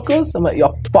motherfuckers. I'm like,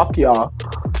 yo, fuck y'all.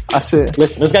 That's it.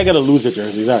 Listen, this guy got a loser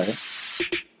jersey, alright.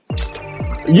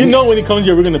 You know when he comes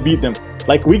here, we're gonna beat them.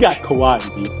 Like, we got Kawhi,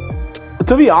 dude.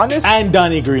 To be honest. And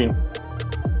Donnie Green.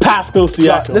 Pascal Siakam.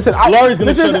 Yeah, listen, I like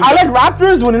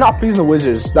Raptors when they're not pleasing the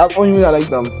Wizards. That's the only way I like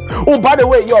them. Oh, by the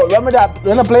way, yo, remember that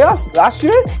in the playoffs last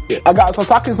year? Yeah. I was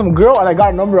talking to some girl and I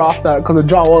got a number off that because of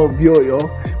John Wall deal, yo.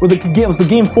 It was the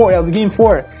game 4. Yeah, it was the game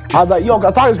 4. I was like, yo,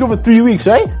 I talked to this girl for 3 weeks,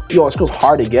 right? Yo, this girl's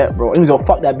hard to get, bro. Anyways, yo,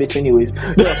 fuck that bitch, anyways.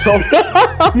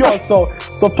 Yo,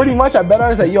 so pretty much I bet her. I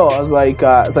was like,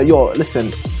 yo,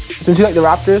 listen. since you like the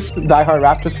Raptors, diehard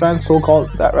Raptors fan, so-called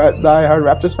diehard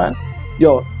Raptors fan,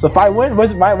 yo, so if I win,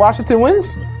 Washington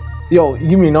wins, yo,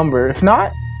 give me a number. If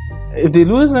not, if they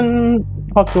lose, then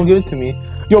fuck, don't give it to me.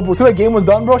 Yo, but until the game was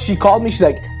done, bro, she called me. She's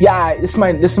like, yeah, this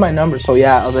is my number. So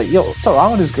yeah, I was like, yo, what's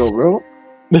wrong with this girl, bro?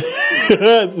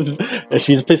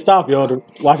 She's pissed off, yo.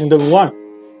 Washington won.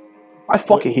 I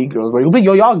fucking hate girls, bro.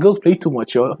 Yo, y'all girls play too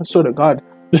much, yo. I swear to God.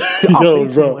 Yo,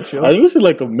 bro. Much, yo. I think we should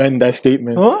like amend that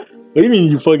statement. Huh? What do you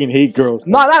mean you fucking hate girls?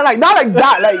 No, not like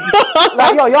that.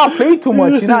 Like yo, y'all play too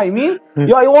much. You know what I mean?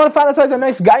 Yo, you want to fantasize a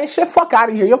nice guy and shit? Fuck out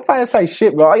of here. You'll fantasize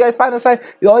shit, bro. All you fantasize,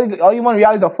 all you want in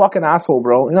reality is a fucking asshole,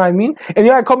 bro. You know what I mean? And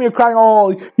you gotta come here crying,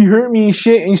 oh, you hurt me and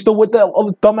shit, and you still with the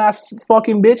dumbass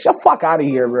fucking bitch. Yo, fuck out of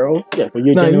here, bro. Yeah, but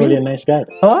you're genuinely a nice guy.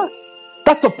 Huh?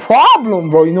 That's the problem,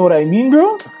 bro. You know what I mean,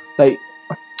 bro? Like,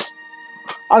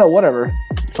 I don't know, whatever.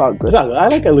 It's all good. I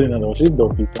like Alina though. She's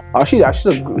dope people. Oh, she's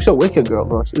a wicked girl,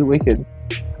 bro. She's wicked.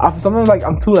 Sometimes like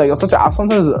I'm too like I'm such a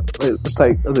sometimes it's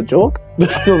like as a joke.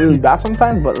 I feel really bad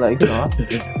sometimes, but like, you know,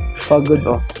 it's all good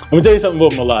though. Let me tell you something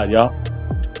about Malad, y'all.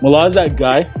 Malad's that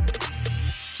guy.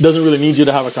 Doesn't really need you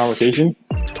to have a conversation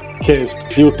because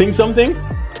he will think something,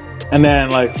 and then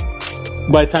like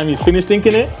by the time he's finished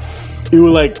thinking it, he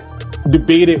will like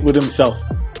debate it with himself.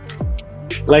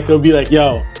 Like it'll be like,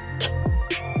 yo,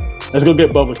 let's go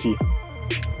get bubble tea.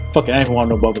 Fucking, I don't even want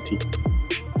no bubble tea.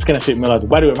 It's kind of shit Miller.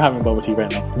 By the way, I'm having bubble tea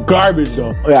right now. Garbage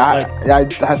though. Yeah,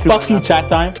 like, I fuck you, chat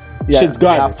time. Yeah, shit's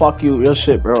garbage. Yeah, fuck you, real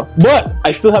shit, bro. But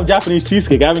I still have Japanese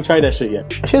cheesecake. I haven't tried that shit yet.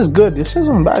 That shit's good. This shit's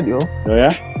not bad, yo. Oh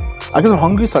yeah? I guess I'm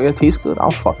hungry, so I guess it tastes good. I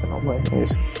don't fucking know, but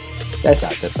anyways. That's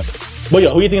not good. But yo,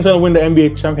 who do you think is gonna win the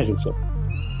NBA championship? So?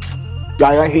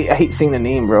 Yeah, I hate saying the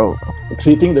name, bro.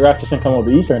 So you think the Raptors can come over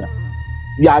the East or not?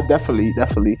 Yeah, definitely.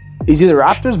 It's either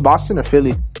Raptors, Boston, or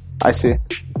Philly. I say.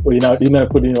 Well, you're not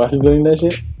putting Washington in that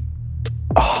shit?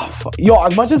 Oh, fuck. Yo,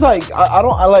 as much as like I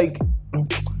don't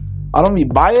be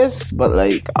biased, but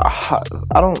like I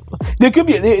don't. There could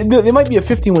be there might be a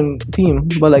 50-win team,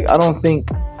 but like I don't think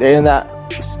they're in that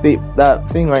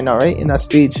thing right now, right? In that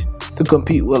stage to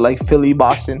compete with like Philly,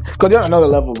 Boston, because they're on another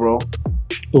level, bro.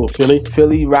 Oh, Philly,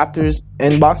 Raptors,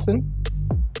 and Boston.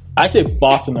 I say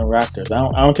Boston and Raptors.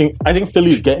 I think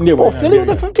Philly's getting there. Oh, Philly was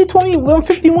a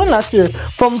 50-win last year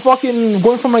from fucking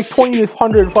going from like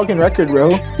 2,100 fucking record,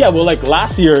 bro. Yeah, well, like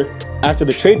last year after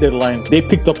the trade deadline, they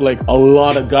picked up like a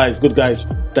lot of good guys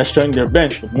that strengthened their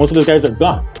bench. But most of those guys are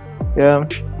gone. Yeah,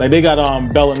 like they got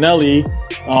Bellinelli,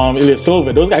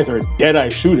 Ilyasova. Those guys are dead-eye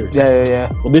shooters.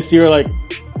 Yeah. Well, this year, like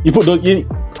you put with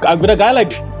a guy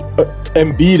like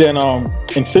Embiid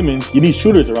and Simmons, you need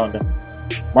shooters around them.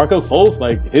 Markelle Fultz,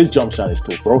 like his jump shot is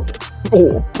still broken.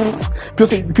 Oh,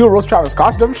 people roast Travis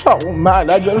Scott's jump shot. Oh man,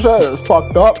 that jump shot is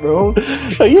fucked up, bro.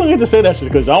 You don't get to say that shit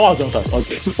because I want jump shot.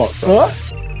 Okay, it's fucked up.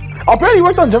 Huh? Apparently he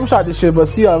worked on jump shot this year, but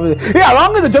see, as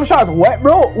long as the jump shot is wet,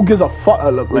 bro, who gives a fuck?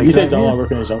 Look like you said John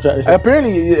working on jump shot.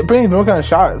 Apparently he's working on a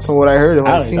shot. So what I heard,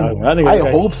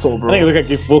 I hope so, bro. I think it looked like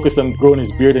he focused on growing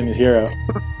his beard and his hair out.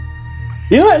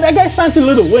 You know what? That guy signed to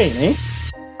Lil Wayne, eh?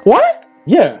 What?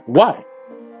 Yeah. Why?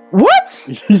 What?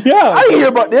 Yeah. I didn't hear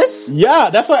about this. Yeah,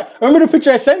 that's why. Remember the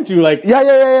picture I sent you? Like,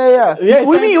 yeah.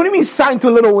 What do you mean signed to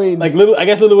Lil Wayne? Like, I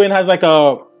guess Lil Wayne has like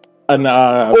oh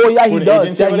yeah, he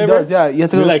does. Yeah, he does. Yeah, he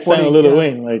has to go like sign Lil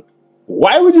Wayne. Like,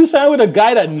 why would you sign with a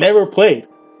guy that never played?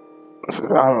 I don't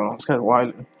know. It's kind of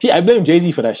wild. See, I blame Jay-Z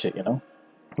for that shit. You know,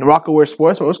 Rockaware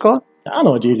Sports. What was it called? I don't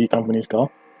know what Jay-Z company's called.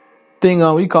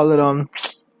 We call it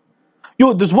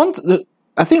Yo, there's one.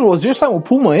 I think Rozier signed with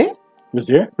Puma, eh? Was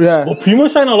there? Yeah. Well, Puma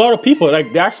signed a lot of people.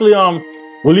 Like, they actually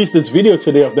released this video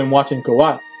today of them watching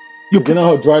Kawhi. You know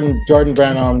how Jordan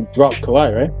Brand dropped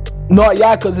Kawhi, right? No,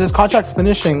 yeah, because his contract's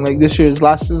finishing. Like this year's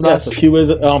last. Yeah, so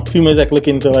Puma's like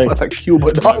looking to like. That's like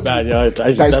Cuba, dog. My bad, yeah.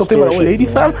 That's something about old lady,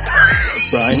 fam. Bro,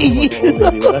 I ain't talking about old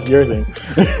lady. Well, that's your thing.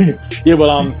 Yeah,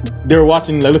 but they were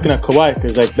watching, like, looking at Kawhi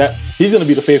because like that he's gonna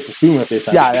be the face of Puma if they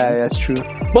sign. Yeah, that's true.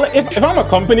 But like, if I'm a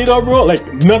company though, bro, like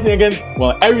everything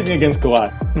against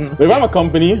Kawhi. But if I'm a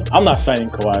company, I'm not signing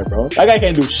Kawhi, bro. That guy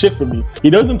can't do shit for me. He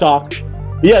doesn't talk.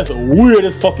 He has the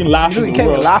weirdest fucking laugh. He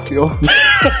can't even laugh, yo.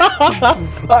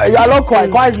 I love Kawhi.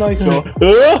 Kawhi's nice, yo.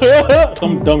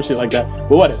 Some dumb shit like that.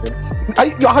 But whatever.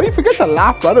 How do you forget to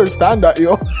laugh? I don't understand that,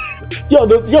 yo.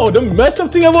 The messed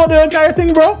up thing about the entire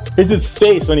thing, bro, is his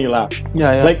face when he laughed.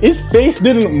 Yeah. Like, his face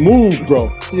didn't move, bro.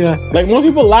 Yeah. Like, most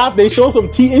people laugh, they show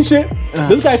some teeth and shit.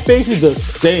 This guy's face is the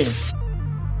same.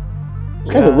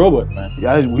 This guy's a robot, man.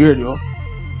 Yeah, it's weird, yo.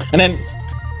 And then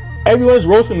everyone's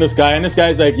roasting this guy, and this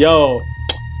guy's like, yo,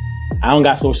 I don't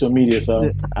got social media, so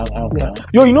I don't know.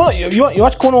 Yo, you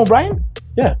watch Conan O'Brien?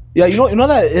 Yeah. Yeah, you know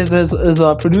that is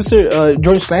a producer,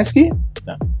 George Slansky?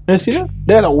 No. You see that?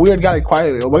 There's a weird guy like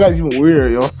quietly. Yo. My guy's even weirder,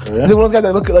 yo. Yeah. He's like one of those guys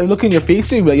that look in your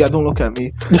face, and you be like, yeah, don't look at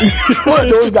me. One of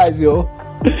those guys, yo.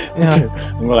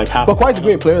 Yeah. And we're like half. But Kawhi's a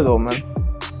great player, though, man.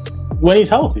 When he's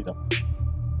healthy, though.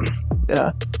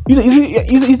 Yeah.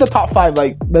 He's the top 5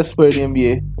 like best player in the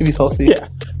NBA if he's healthy. Yeah.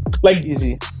 Like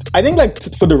Easy. I think like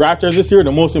for the Raptors this year,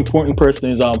 the most important person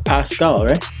is Pascal,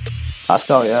 right?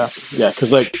 Pascal, yeah. Yeah,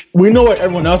 because like we know what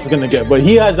everyone else is gonna get, but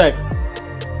he has like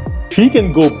he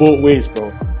can go both ways, bro.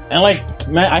 And like,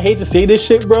 man, I hate to say this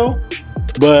shit, bro,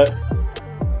 but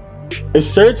if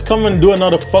Serge come and do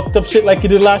another fucked up shit like he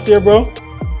did last year, bro,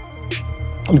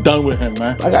 I'm done with him,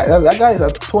 man. That guy is a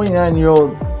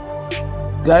 29-year-old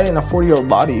guy in a 40-year-old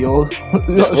body, yo.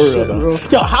 Shit, bro.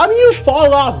 Yo, how do you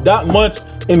fall off that much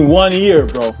in 1 year,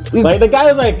 bro? Like the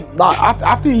guy was like, nah,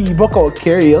 after he broke out with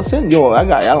Kerry Hilson, yo, that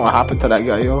guy, I don't know what happened to that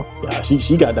guy, yo. yeah,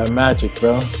 she got that magic,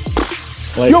 bro.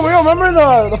 Like, Yo, remember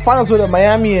the finals with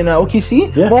Miami and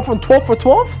OKC? Yeah. Going from 12 for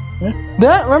 12?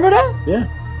 Yeah. Remember that?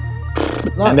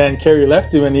 yeah. And then Kerry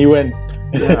left him and he went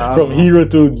Yeah, from hero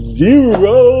to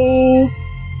zero.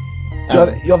 Yo,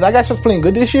 if that guy starts playing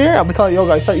good this year, I'll be telling you, yo,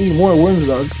 guys, start eating more worms,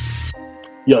 dog.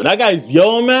 Yo, that guy's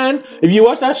man. If you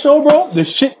watch that show, bro, the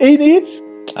shit he eats,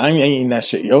 I ain't eating that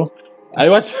shit, yo. I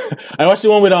watched the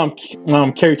one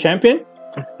with Kerry Champion,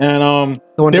 and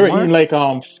The one they were DeMar? eating like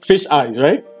fish eyes,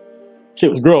 right?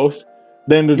 Shit was gross.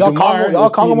 Then the Y'all DeMar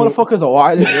Congo was eating- motherfuckers are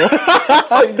wild, yo. I'll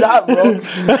tell you that,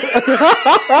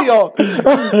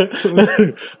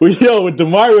 bro. Yo, with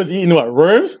DeMar was eating what,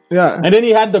 worms? Yeah. And then he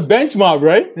had the bench mob,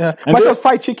 right? Yeah. And Myself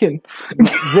fried chicken.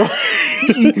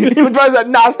 He was like,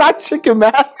 nah, it's not chicken,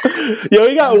 man. Yo,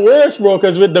 he got worse, bro,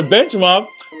 because with the bench mob,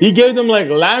 he gave them like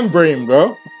lamb brain,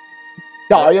 bro.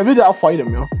 Yo, if you do, I'll fight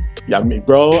him, yo. Yeah, I mean,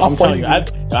 bro, I'm telling you,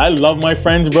 I love my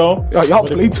friends, bro. Yo, y'all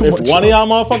But play too if much. one of yo. y'all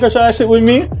motherfuckers try that shit with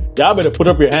me, y'all better put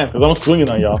up your hands, because I'm swinging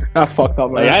on y'all. That's fucked up,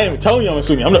 man. Like, I ain't even telling you I'm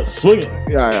swinging. I'm just swinging.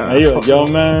 Yeah. Hey, that's fucked yo,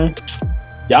 up. man.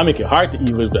 Y'all make it hard to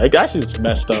eat with. Like, that shit's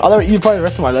messed up. I'll never eat probably the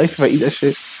rest of my life if I eat that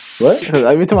shit. What? Because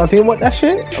every time I think about that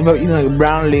shit, I'm about eating like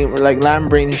brown lamb or like lamb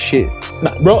brain and shit.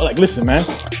 Nah, bro, like, listen, man.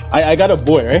 I got a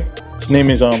boy, right? His name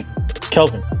is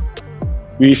Kelvin.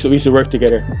 We used to work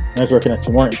together. I was working at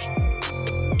Tim Hortons.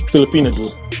 Filipino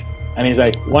dude. And he's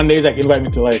like, one day he's like, invite me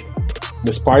to like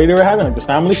this party they were having, like the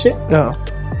family shit. Yeah.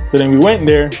 So then we went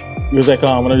there. He was like,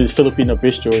 one of these Filipino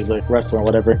bistros, like restaurant,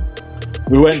 whatever.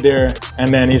 We went there,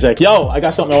 and then he's like, yo, I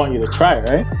got something I want you to try,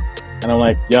 right? And I'm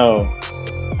like, yo,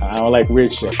 I don't like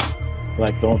weird shit.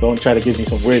 Like, don't try to give me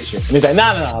some weird shit. And he's like,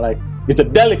 nah, like, it's a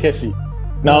delicacy.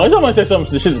 Now, if someone says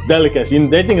the shit is delicacy,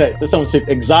 they think like there's some shit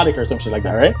exotic or some shit like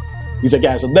that, right? He's like,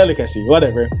 yeah, it's a delicacy,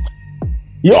 whatever.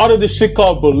 You ordered this shit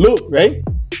called balut, right?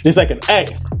 It's like an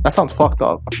egg. That sounds fucked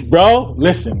up. Bro,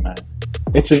 listen, man.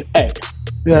 It's an egg.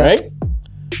 Yeah. Right?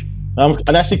 And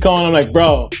that shit coming, I'm like,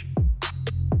 bro,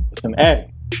 it's an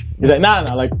egg. He's like, nah,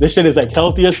 like, this shit is like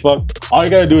healthy as fuck. All you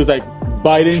gotta do is like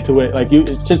bite into it. Like,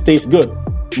 it shit tastes good.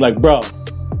 I'm like, bro,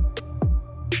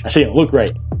 that shit don't look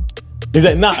right. He's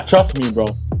like, nah, trust me, bro.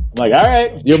 I'm like,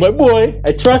 alright, you're my boy.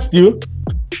 I trust you.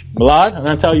 Milad, I'm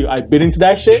gonna tell you, I bit into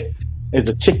that shit. There's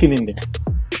a chicken in there.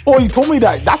 Oh, you told me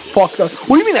that. That's fucked up.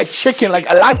 What do you mean like chicken? Like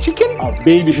a live chicken? A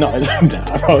baby, no, it's not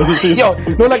that, bro.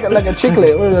 Yo, no, like a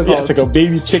chiclet. What is it Yeah, called? it's like a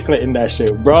baby chicklet in that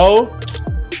shit, bro.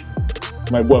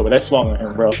 My boy, but I swung on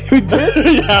him, bro. You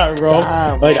did? Yeah, bro.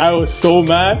 Damn, Like, I was so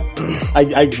mad.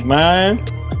 Man.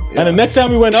 And the next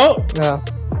time we went out, Yeah.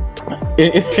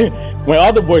 my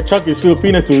other boy Chuck is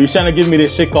Filipino too. He's trying to give me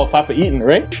this shit called Papa Eaton,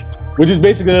 right? Which is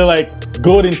basically like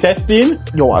goat intestine.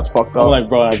 Yo, that's fucked up. I'm like,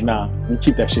 bro, like, nah, you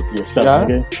keep that shit to yourself, Yeah?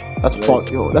 okay? That's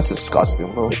fucked. Yo, that's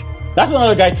disgusting, bro. That's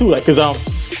another guy too, like, cause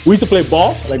we used to play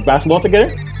ball, like basketball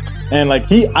together, and like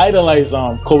he idolized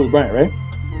Kobe Bryant, right?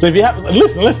 So if you have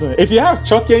listen, if you have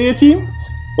Chucky on your team,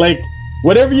 like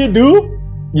whatever you do,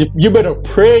 you better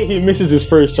pray he misses his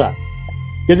first shot.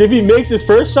 Because if he makes his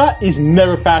first shot, he's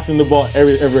never passing the ball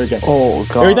ever again. Oh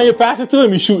god. Every time you pass it to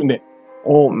him, he's shooting it.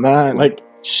 Oh man. Like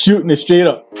shooting it straight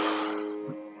up.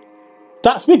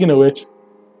 Speaking of which,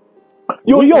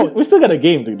 we still got a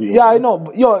game to do. Yeah, I know.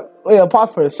 But yo,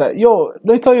 pause for a sec. Yo, let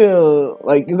me tell you,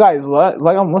 like, you guys,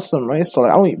 like, I'm Muslim, right? So,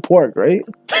 like, I don't eat pork, right?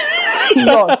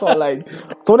 Yo, so, like,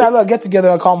 so when I get together,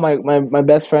 I call my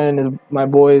best friend and my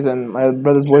boys and my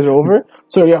brother's boys are over.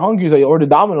 So, you're hungry, so you order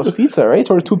Domino's pizza, right?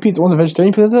 So, order 2 pizzas. One's a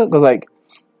vegetarian pizza, because, like,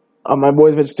 my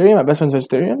boy's vegetarian, my best friend's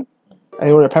vegetarian. And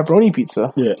he ordered a pepperoni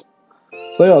pizza. Yeah.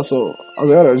 So, yo, so, I was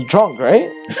like, I was drunk,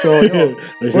 right? So, yo,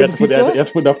 you have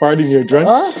to put that part in your drunk.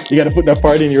 Huh? You got to put that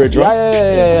part in your drunk.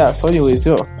 Yeah. So anyways,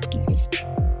 yo.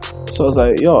 So I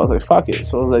was like, fuck it.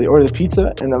 So I was like, order the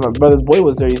pizza, and then my brother's boy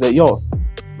was there. He's like, yo,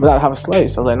 But I'd have a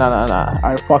slice. I was like, nah.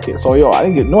 Alright, fuck it. So, yo, I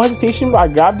didn't get no hesitation, bro. I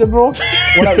grabbed it, bro. Went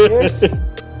like this.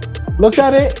 Looked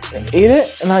at it, ate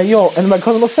it, and and my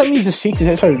cousin looks at me, he just shakes his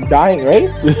head, started dying, right?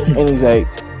 And he's like,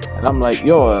 and I'm like,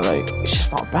 yo, like, it's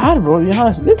just not bad, bro. You know,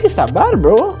 it tastes not bad,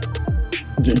 bro.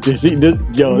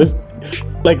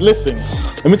 Like, listen,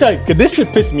 let me tell you, because this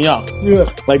shit pissed me off. Yeah.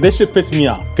 Like, this shit pissed me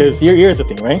off. Because here's the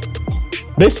thing, right?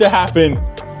 This shit happened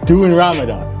during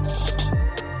Ramadan.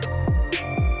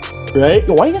 Right?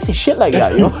 Yo, why you gonna say shit like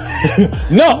that, yo?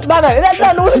 No. No,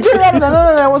 it wasn't during Ramadan.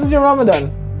 No, it wasn't during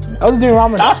Ramadan. I wasn't doing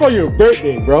Ramadan. That's for your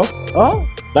birthday, bro. Huh?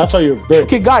 That's for your birthday.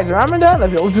 Okay, guys, Ramadan,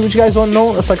 if you guys don't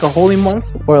know, it's like a holy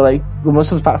month where like the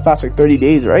Muslims fast like 30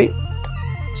 days, right?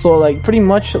 So like pretty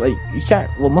much like you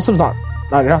can't. Well, Muslims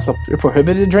you're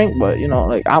prohibited to drink, but you know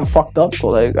like I'm fucked up, so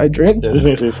like I drink. Yeah, this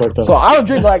nigga is fucked up. So I don't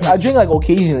drink I drink like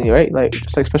occasionally, right? Like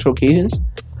just like special occasions.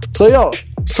 So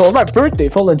so my birthday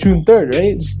fell on June 3rd,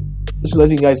 right? Just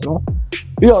letting you guys know.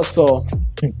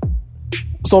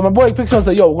 So my boy picks me up and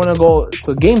said, yo, we're gonna go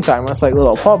to game time. It's like a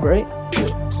little pub, right?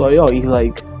 So he's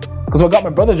like, because I got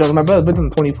my brother drunk. My brother's birthday on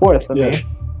the 24th of May.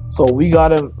 So we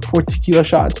got him 4 tequila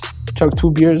shots, chugged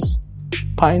 2 beers,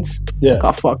 pints,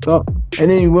 got fucked up. And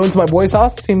then we went to my boy's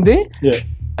house the same day. Yeah.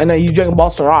 And then he drank a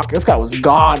bottle of Ciroc. This guy was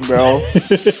gone, bro.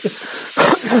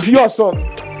 So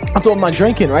I told him I'm not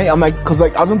drinking, right? I'm like, cause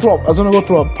like I was gonna go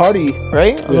through a party,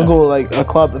 right? I was gonna go like a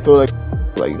club and throw like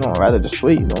you know, I'd rather just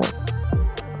wait, you know.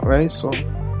 Right? So it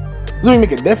doesn't really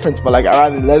make a difference, but like I'd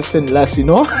rather listen less, you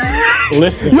know?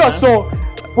 Listen. So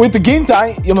with the game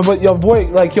time, your boy,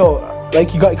 like, he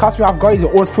caught me off guard. He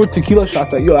ordered 4 tequila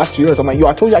shots. Like, yo, that's yours. I'm like, yo,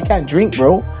 I told you I can't drink,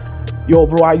 bro. Yo,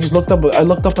 bro, I looked up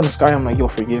in the sky. I'm like, yo,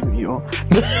 forgive me, yo.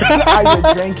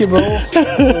 I drank it, bro.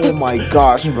 Oh my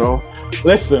gosh, bro.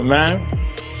 Listen, man.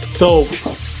 So,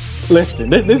 listen.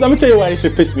 Let me tell you why this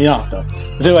shit pissed me off, though.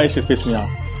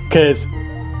 Because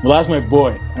Milad's my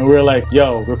boy, and we're like,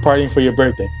 yo, we're partying for your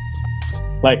birthday.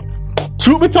 Like,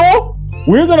 truth be told,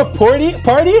 we're gonna party,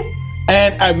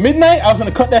 and at midnight, I was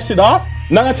gonna cut that shit off.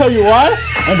 Not gonna tell you why,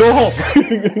 and go home.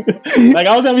 Like,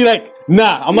 I was gonna be like,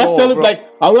 nah, I'm not celebrating. Like,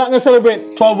 I'm not gonna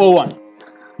celebrate 1201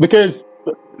 because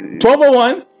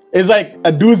 1201 is like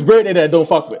a dude's birthday that I don't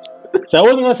fuck with. So I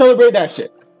wasn't gonna celebrate that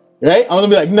shit. Right? I'm gonna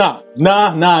be like, nah.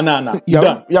 Yeah,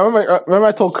 remember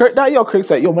I told Kurt that? Yo, Kurt's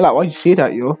like, yo, Malak, why'd you say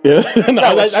that, yo? Yeah. No,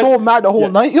 I was so mad the whole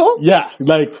night, yo. Yeah,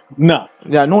 like, nah.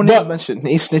 Yeah, no names mentioned.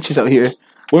 Any snitches out here.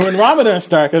 When Ramadan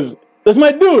started, because that's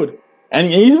my dude. And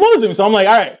he's Muslim, so I'm like,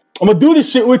 alright, I'm gonna do this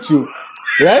shit with you.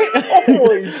 Right?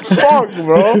 Holy fuck,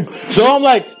 bro. So I'm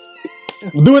like,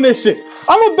 doing this shit.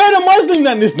 I'm a better Muslim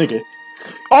than this nigga.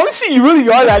 Honestly, you really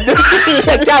are that.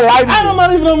 I can't lie to you. I'm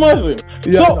not even a Muslim.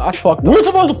 Yeah, so that's fucked up. We're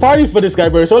supposed to party for this guy,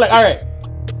 bro. So we're like, all right,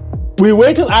 we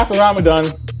wait till after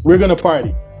Ramadan, we're gonna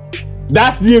party.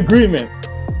 That's the agreement.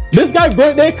 This guy's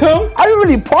birthday come. I didn't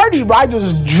really party, bro. I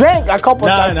just drank a couple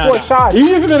of 4 shots.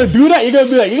 Even if you're gonna do that, you're gonna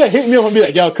be like, you're gonna hit me up and be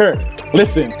like, yo, Kurt,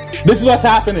 listen, this is what's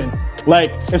happening. Like,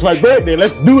 it's my birthday.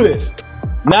 Let's do this.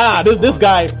 Nah, this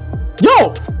guy,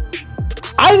 yo,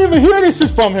 I didn't even hear this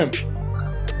shit from him.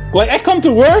 Like, I come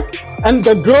to work, and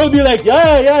the girl be like,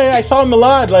 yeah, I saw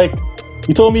Milad. Like,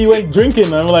 he told me you went drinking.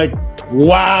 And I'm like,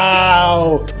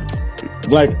 wow.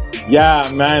 Like,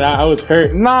 yeah, man, I was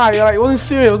hurt. Nah, you're like, it wasn't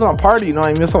serious. It wasn't a party, you know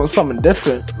what I mean? It was something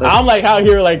different. Like, I'm like out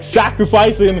here, like,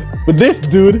 sacrificing with this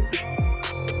dude,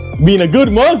 being a good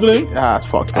Muslim. Yeah, that's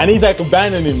fucked up. And he's like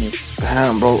abandoning me.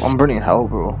 Damn, bro, I'm burning in hell,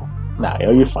 bro. Nah,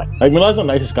 yo, you're fine. Like, Milad's the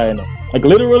nicest guy I know. Like,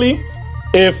 literally,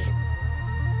 if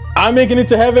I'm making it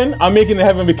to heaven, I'm making it to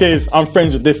heaven because I'm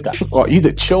friends with this guy. Oh, you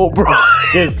the chill, bro.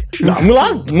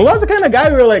 Milad's the kind of guy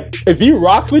where, like, if he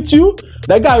rocks with you,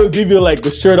 that guy will give you, like,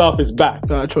 the shirt off his back.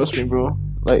 God, trust me, bro.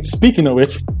 Like, speaking of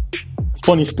which,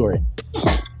 funny story.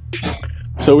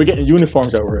 So we're getting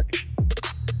uniforms at work.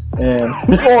 And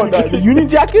the Union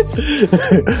jackets?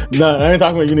 No, I ain't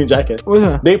talking about Union jacket.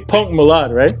 Yeah. They punk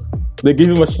Milad, right? They give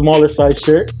him a smaller size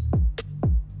shirt.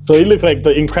 So he looked like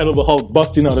the Incredible Hulk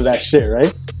busting out of that shit,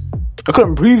 right? I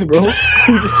couldn't breathe, bro.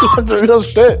 That's a real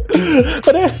shit.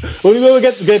 But then, when we go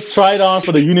get tried on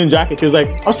for the Union jacket, cause like,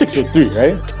 I'm 6'3",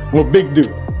 right? I'm a big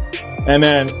dude. And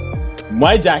then,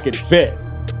 my jacket fit.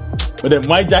 But then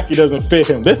my jacket doesn't fit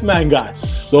him. This man got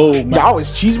so mad. Yeah, I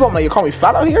was cheese bum. Like, you call me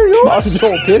fat out here, yo? I was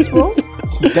so pissed, bro.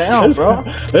 Damn, bro.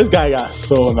 This guy got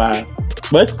so mad.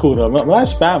 But it's cool, though.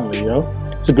 Milad's family, yo.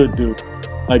 It's a good dude.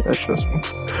 Like, trust me.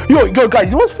 Yo, guys,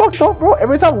 you know what's fucked up, bro?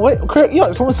 Every time,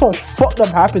 something fucked up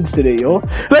happens today, yo.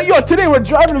 Like, yo, today we're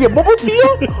driving to get bubble tea,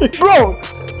 yo. Bro,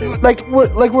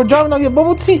 we're driving to get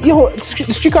bubble tea. Yo, the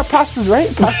street car passes,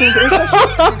 right? Passes the intersection.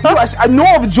 Yo, I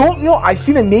know of a joke, yo. I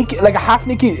seen a half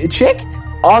naked chick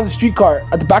on the streetcar,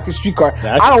 at the back of the streetcar.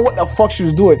 I don't know what the fuck she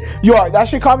was doing. Yo, that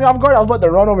shit caught me off guard. I was about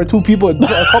to run over 2 people,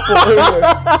 a couple earlier.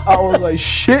 I was like,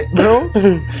 shit, bro.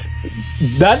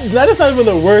 That is not even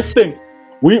the worst thing.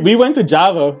 We went to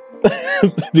Java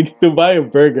to buy a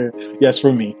burger. Yes,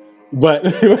 for me. But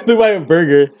we went to buy a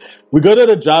burger. We go to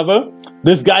the Java.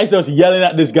 This guy's just yelling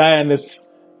at this guy and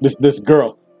this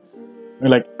girl. And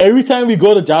like every time we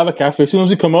go to Java Cafe, as soon as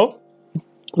we come out,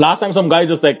 last time some guy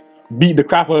just like beat the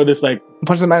crap out of this like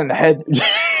punched the man in the head.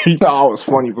 Oh, it was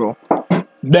funny, bro.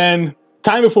 Then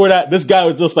time before that, this guy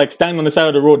was just like standing on the side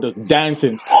of the road just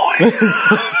dancing.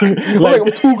 like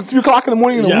 2, 3 o'clock in the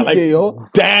morning in the weekday, yo.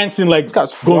 Dancing like this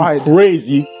guy's fried. Going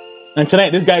crazy. And tonight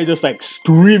this guy is just like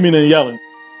screaming and yelling.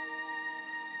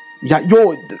 Yeah,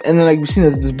 yo, and then like we seen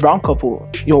this brown couple.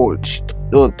 Yo,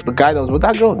 the guy that was with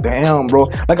that girl, damn, bro.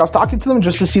 Like I was talking to them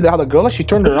just to see how the girl, like she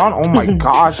turned around. Oh my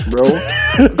gosh, bro,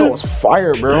 that girl was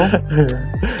fire, bro.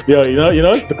 Yo, you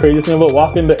know the craziest thing about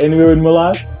walking anywhere in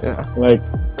Milan? Yeah, like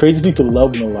crazy people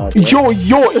love Milan. Bro.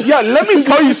 Yo, yeah. Let me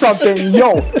tell you something,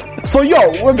 yo. So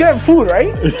we're getting food,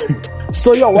 right?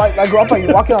 So I grew up like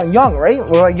walking on Young, right?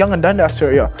 We're like Young and Dundas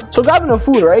area. So grabbing the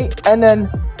food, right? And then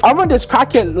I remember this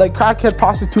crackhead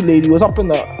prostitute lady was up in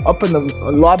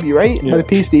the lobby, right? By the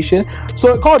pay station.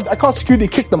 So I called security,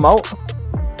 kicked them out.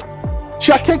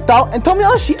 She got kicked out, and tell me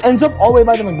how she ends up all the way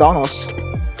by the McDonald's.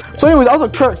 So anyways, I was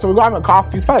at Kirk, so we got him a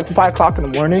coffee. It's probably like 5 o'clock in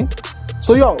the morning.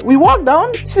 So we walk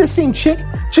down, see the same chick.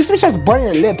 She starts burning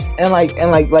her lips and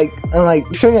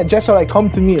showing a gesture like come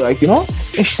to me, like, you know?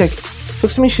 And she's like,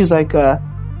 looks at me, she's like,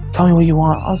 tell me what you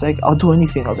want. I was like, I'll do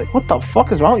anything. I was like, what the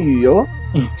fuck is wrong with you, yo?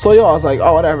 So I was like,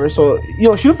 oh, whatever. So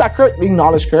she looked at Kurt,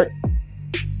 acknowledged Kurt.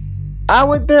 I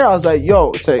went there, I was like,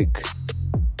 yo, it's like,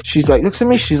 she's like, looks at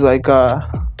me, she's like,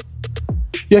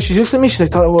 she looks at me, she's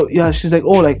like, she's like,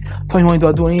 oh, like, tell me when do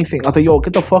I do anything? I was like, yo,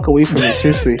 get the fuck away from me,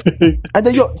 seriously. And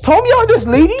then, tell me how this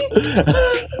lady,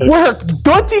 with her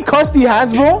dirty, crusty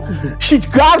hands, bro, she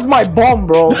grabs my bum,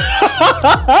 bro.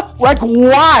 Like,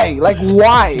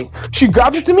 why? She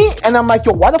grabs it to me, and I'm like,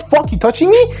 yo, why the fuck you touching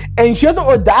me? And she has the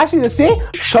audacity to say,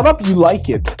 shut up, you like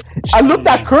it. I looked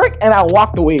at Kirk, and I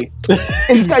walked away.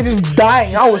 And this guy just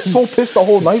dying. I was so pissed the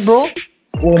whole night, bro.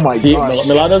 Oh my gosh.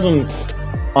 Milad doesn't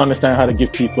understand how to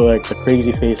give people like the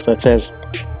crazy face that says,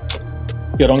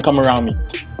 yo, don't come around me.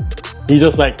 He's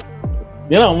just like,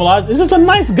 Milad is just a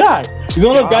nice guy. He's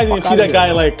one of those guys and you see that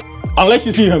guy like, unless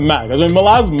you see him mad. Because when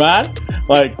Milad's mad,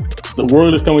 like, the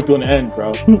world is coming to an end,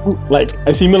 bro. Like,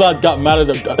 I see Milad got mad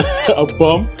at a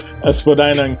bum, as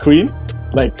Spadina and Queen.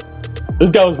 Like,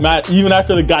 this guy was mad even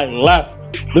after the guy left.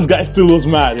 This guy still was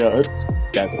mad, yo.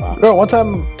 That's wild. Bro, one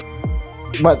time,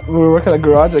 but we were working at the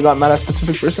garage, I got mad at a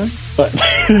specific person. But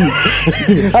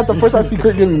that's the first time I see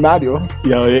Kurt get me mad, yo.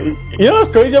 Yo, you know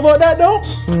what's crazy about that though?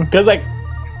 Because like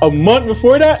a month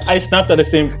before that, I snapped at the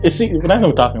same. See, we're not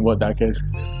even talking about that because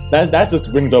that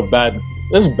just brings up bad.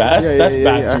 That's bad. That's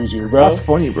bad juju, bro. That's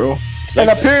funny, bro. Like, and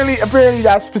apparently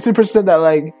that specific person said that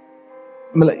like,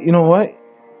 you know what,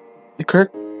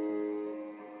 Kirk,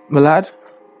 Milad.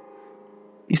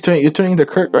 You're turning into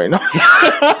Kirk right now.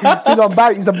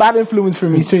 He's a bad influence for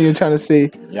me. You're trying to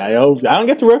say. Yeah, yo, I don't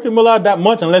get to work with Milad that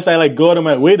much unless I like go out of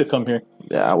my way to come here.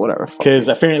 Yeah, whatever. Because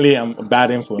apparently I'm a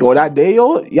bad influence. Yo, that day,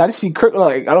 yo, I just see Kirk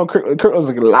like Kirk was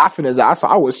like laughing his ass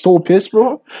off. I was so pissed,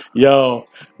 bro. Yo,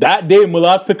 that day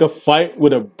Milad picked a fight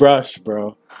with a brush,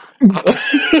 bro. You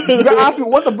gotta ask me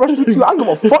what the brush did to you. I don't give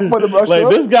a fuck about the brush, like,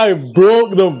 bro. This guy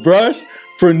broke the brush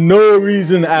for no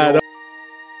reason at all.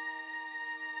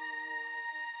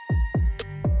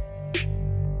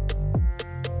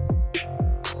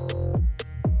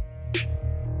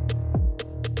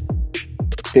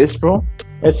 Pissed, bro.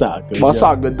 It's all good. But it's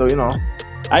all good though, you know.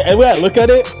 When I look at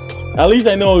it, at least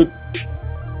I know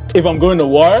if I'm going to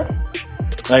war,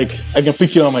 like I can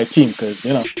pick you on my team because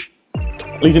at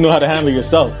least you know how to handle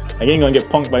yourself. I ain't gonna get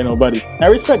punked by nobody. I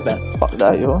respect that. Fuck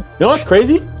that, yo. You know what's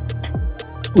crazy?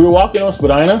 We were walking on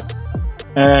Spadina,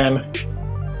 and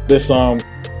this what's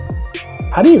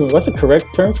the correct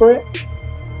term for it?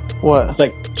 What? It's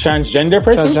like transgender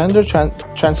person.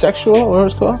 Transsexual. What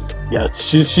was it called? Yeah,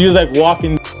 she was like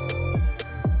walking.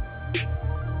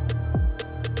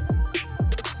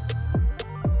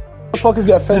 Motherfuckers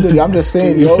get offended. I'm just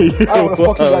saying, yo. I don't know what the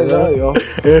fuck you guys are, yo.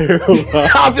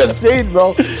 I'm just saying,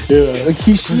 bro. Yeah. Like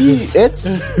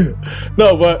it's.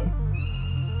 No, but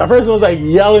a person was like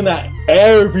yelling at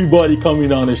everybody coming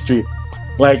down the street,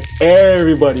 like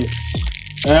everybody.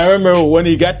 And I remember when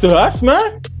he got to us,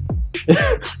 man.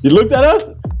 You looked at us.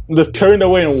 just turned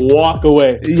away and walk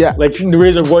away. Yeah. Like, she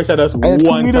raised her voice at us And then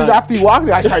 2 meters time. after he walked,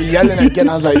 I started yelling again.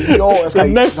 I was like, yo, it's The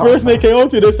like, next person they came up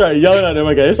to, they started yelling at them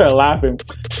again. They started laughing.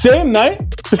 Same night,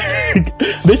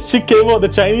 this chick came out the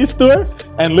Chinese store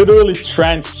and literally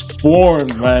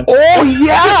transformed, man. oh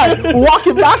yeah,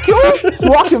 walking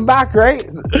back, right?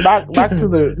 Back to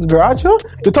the garage, yo.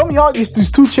 They told me, y'all,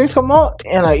 these 2 chicks come out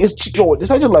and like, it's just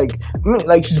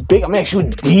like she's big. I mean, she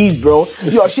was D's, bro.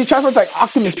 Yo, she transferred to like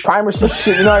Optimus Prime or some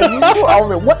shit. You know what I mean? I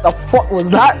was like, what the fuck was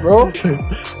that, bro?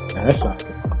 Yeah, that's not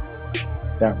good.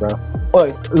 Damn, bro. Oh,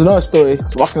 there's another story.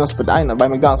 It's walking on Spadina by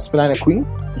McDonald's, Spadina Queen.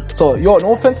 So, yo,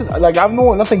 no offense, like, I've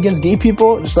nothing against gay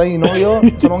people, just letting you know, yo,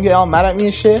 so don't get all mad at me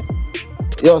and shit.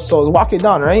 Yo, so I was walking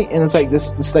down, right, and it's like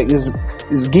this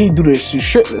gay dude, she's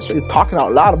shirtless, right? He's talking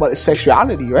out loud about his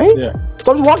sexuality, right? Yeah.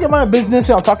 So I'm just walking about my business,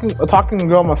 and I'm talking to a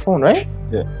girl on my phone, right?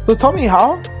 Yeah. So tell me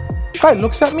how. Guy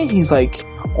looks at me, he's like,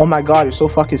 oh my god, you're so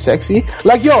fucking sexy.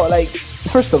 Like, yo, like,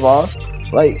 first of all,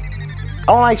 like, I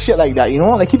don't like shit like that, you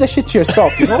know? Like, keep that shit to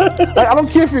yourself, you know? Like, I don't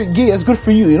care if you're gay, it's good for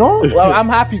you, you know? Like, I'm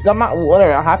happy, I'm not,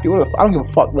 whatever, I'm happy, whatever, I don't give a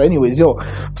fuck, but anyways, yo.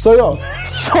 So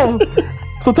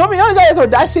tell me, young guys, or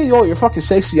that say, yo, you're fucking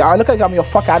sexy. I look like I'm, yo,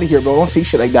 fuck out of here, bro, don't say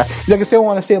shit like that. He's like, I say what I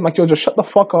want to say, I'm like, yo, just shut the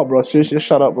fuck up, bro, seriously, just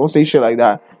shut up, bro, don't say shit like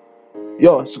that.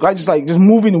 Yo, so guy just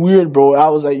moving weird, bro. I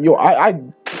was like, yo,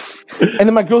 and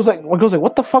then my girl's like,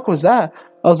 what the fuck was that?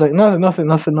 I was like, nothing.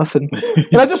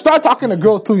 And I just started talking to the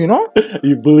girl too, you know?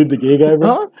 You bullied the gay guy, bro?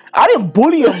 Huh? I didn't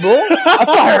bully him, bro. I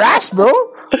felt harassed, bro.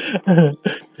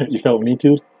 You felt me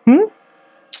too?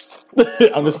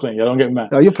 I'm just playing. Yo, don't get mad.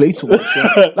 Yo, you play too much, yo.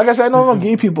 Like I said, I don't know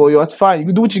gay people, yo. It's fine. You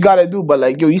can do what you gotta do, but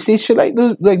like, yo, you say shit like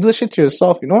do this shit to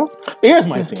yourself, you know? Here's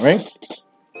my thing, right?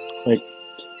 Like,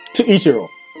 to each your own.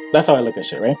 That's how I look at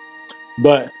shit, right?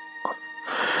 But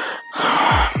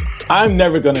I'm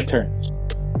never gonna turn.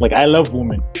 Like, I love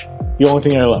women. The only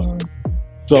thing I love.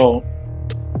 So,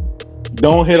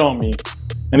 don't hit on me.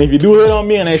 And if you do hit on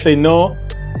me and I say no,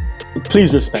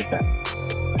 please respect that.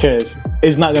 Because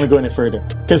it's not gonna go any further.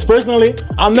 Because personally,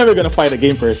 I'm never gonna fight a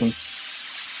gay person.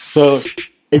 So,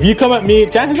 if you come at me,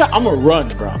 chances are I'm gonna run,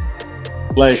 bro.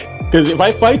 Like, because if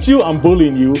I fight you, I'm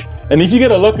bullying you. And if you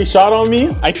get a lucky shot on me,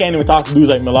 I can't even talk to dudes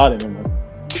like Milad anymore.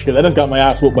 Because I just got my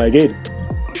ass whooped by a gay dude.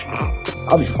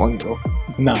 I'll be funny, bro.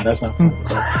 Nah, that's not funny.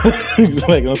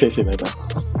 Like, don't say shit like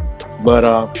that.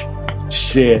 But,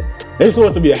 shit. It's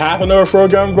supposed to be a half an hour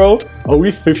program, bro. Oh,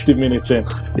 we 50 minutes in.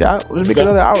 Yeah, let's make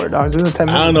another hour, dog. Just 10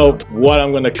 minutes. I don't know what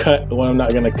I'm gonna cut, what I'm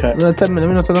not gonna cut. Another 10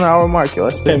 minutes, another hour mark, yo.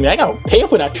 10 minutes. I gotta pay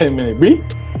for that 10 minute, B.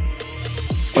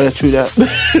 Oh, yeah, true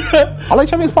that. I like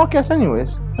Chinese podcast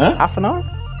anyways. Huh? Half an hour?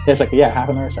 Yeah, it's like, half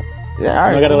an hour or something. Yeah, So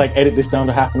alright. I gotta, like, edit this down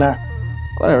to half an hour.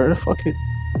 Whatever, fuck it.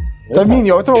 So I mean,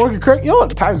 yo, it's all working correct. Yo,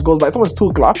 the time goes by. It's almost 2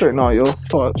 o'clock right now, yo.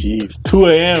 Fuck. Jeez. 2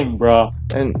 a.m., bro.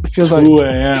 And it feels 2 like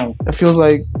a.m. I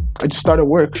just started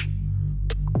work.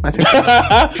 I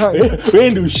think We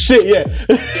ain't do shit yet.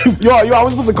 yo, I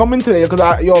was supposed to come in today because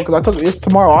I took this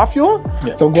tomorrow off, yo.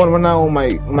 Yeah. So I'm going right now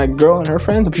with my girl and her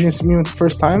friends. I'm meeting me for the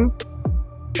first time,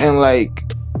 and like,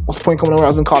 what's the point coming over? I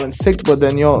wasn't calling sick, but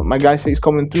then yo, my guy said he's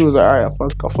coming through. I was like, all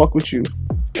right, I'll fuck with you.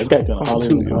 This guy gonna holler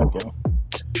too, at me, yo. yo.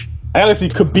 I gotta see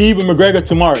Khabib and McGregor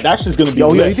tomorrow. That's just gonna be Yo,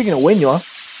 lit. you think gonna win, yo?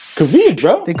 Khabib,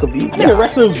 bro. I think Khabib. I think the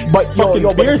wrestlers But fucking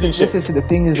but beers and shit. listen, the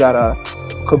thing is that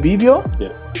Khabib, yo,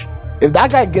 Yeah. if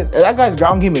that guy's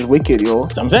ground game is wicked, yo.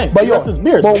 That's what I'm saying. But He yo, wrestles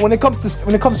beers. but when it comes to striking,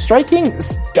 when it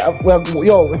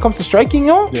comes to striking,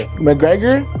 yo, Yeah.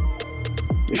 McGregor,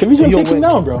 Khabib's gonna Yo, take him win.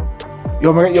 down, bro.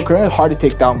 McGregor is hard to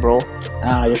take down, bro.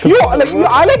 Ah, yeah. Yo, I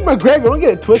like McGregor. Don't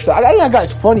get it twisted. I think that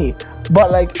guy's funny, but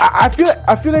like I feel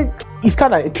like he's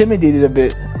kind of intimidated a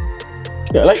bit.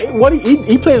 Yeah, like what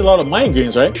he plays a lot of mind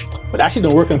games, right? But that shit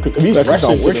don't work on Khabib's That shit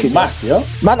wrestling don't to work the in max, yo.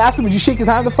 Man asked him, "Would you shake his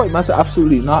hand in the fight?" Man said,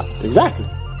 "Absolutely not." Exactly.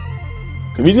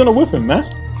 Khabib's gonna whip him, man.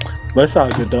 But it's all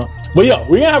good though. But yo,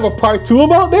 we're gonna have a part 2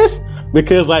 about this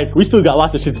because like we still got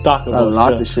lots of shit to talk about.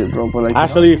 Lots still. of shit, bro. But like,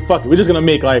 Actually, fuck it. We're just gonna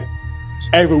make like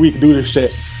every week do this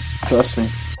shit. trust me.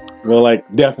 Well, like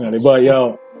definitely. But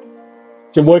yo,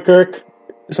 it's your boy Kirk.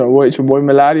 So it's your boy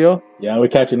Meladio. Yeah, we'll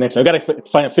catch you next time. I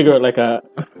gotta figure out like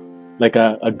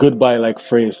a goodbye like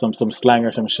phrase, some slang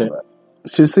or some shit.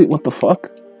 Seriously, what the fuck?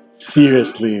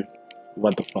 Seriously,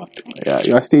 what the fuck? Yeah,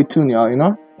 you gotta stay tuned, y'all. You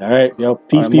know. All right, yo,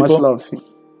 peace, Much people. love.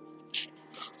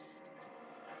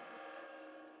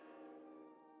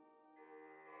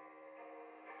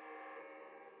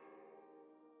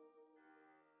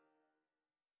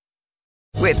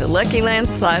 With the Lucky Land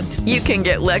Slots, you can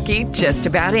get lucky just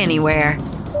about anywhere.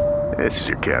 This is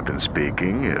your captain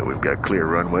speaking. We've got clear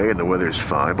runway and the weather's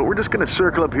fine, but we're just going to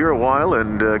circle up here a while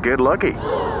and get lucky.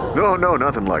 No,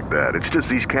 nothing like that. It's just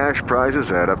these cash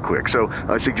prizes add up quick. So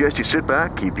I suggest you sit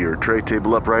back, keep your tray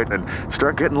table upright, and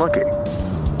start getting lucky.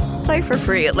 Play for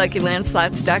free at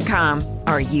LuckyLandSlots.com.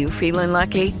 Are you feeling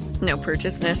lucky? No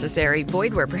purchase necessary.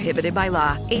 Void where prohibited by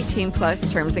law.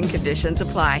 18+ terms and conditions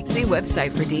apply. See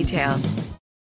website for details.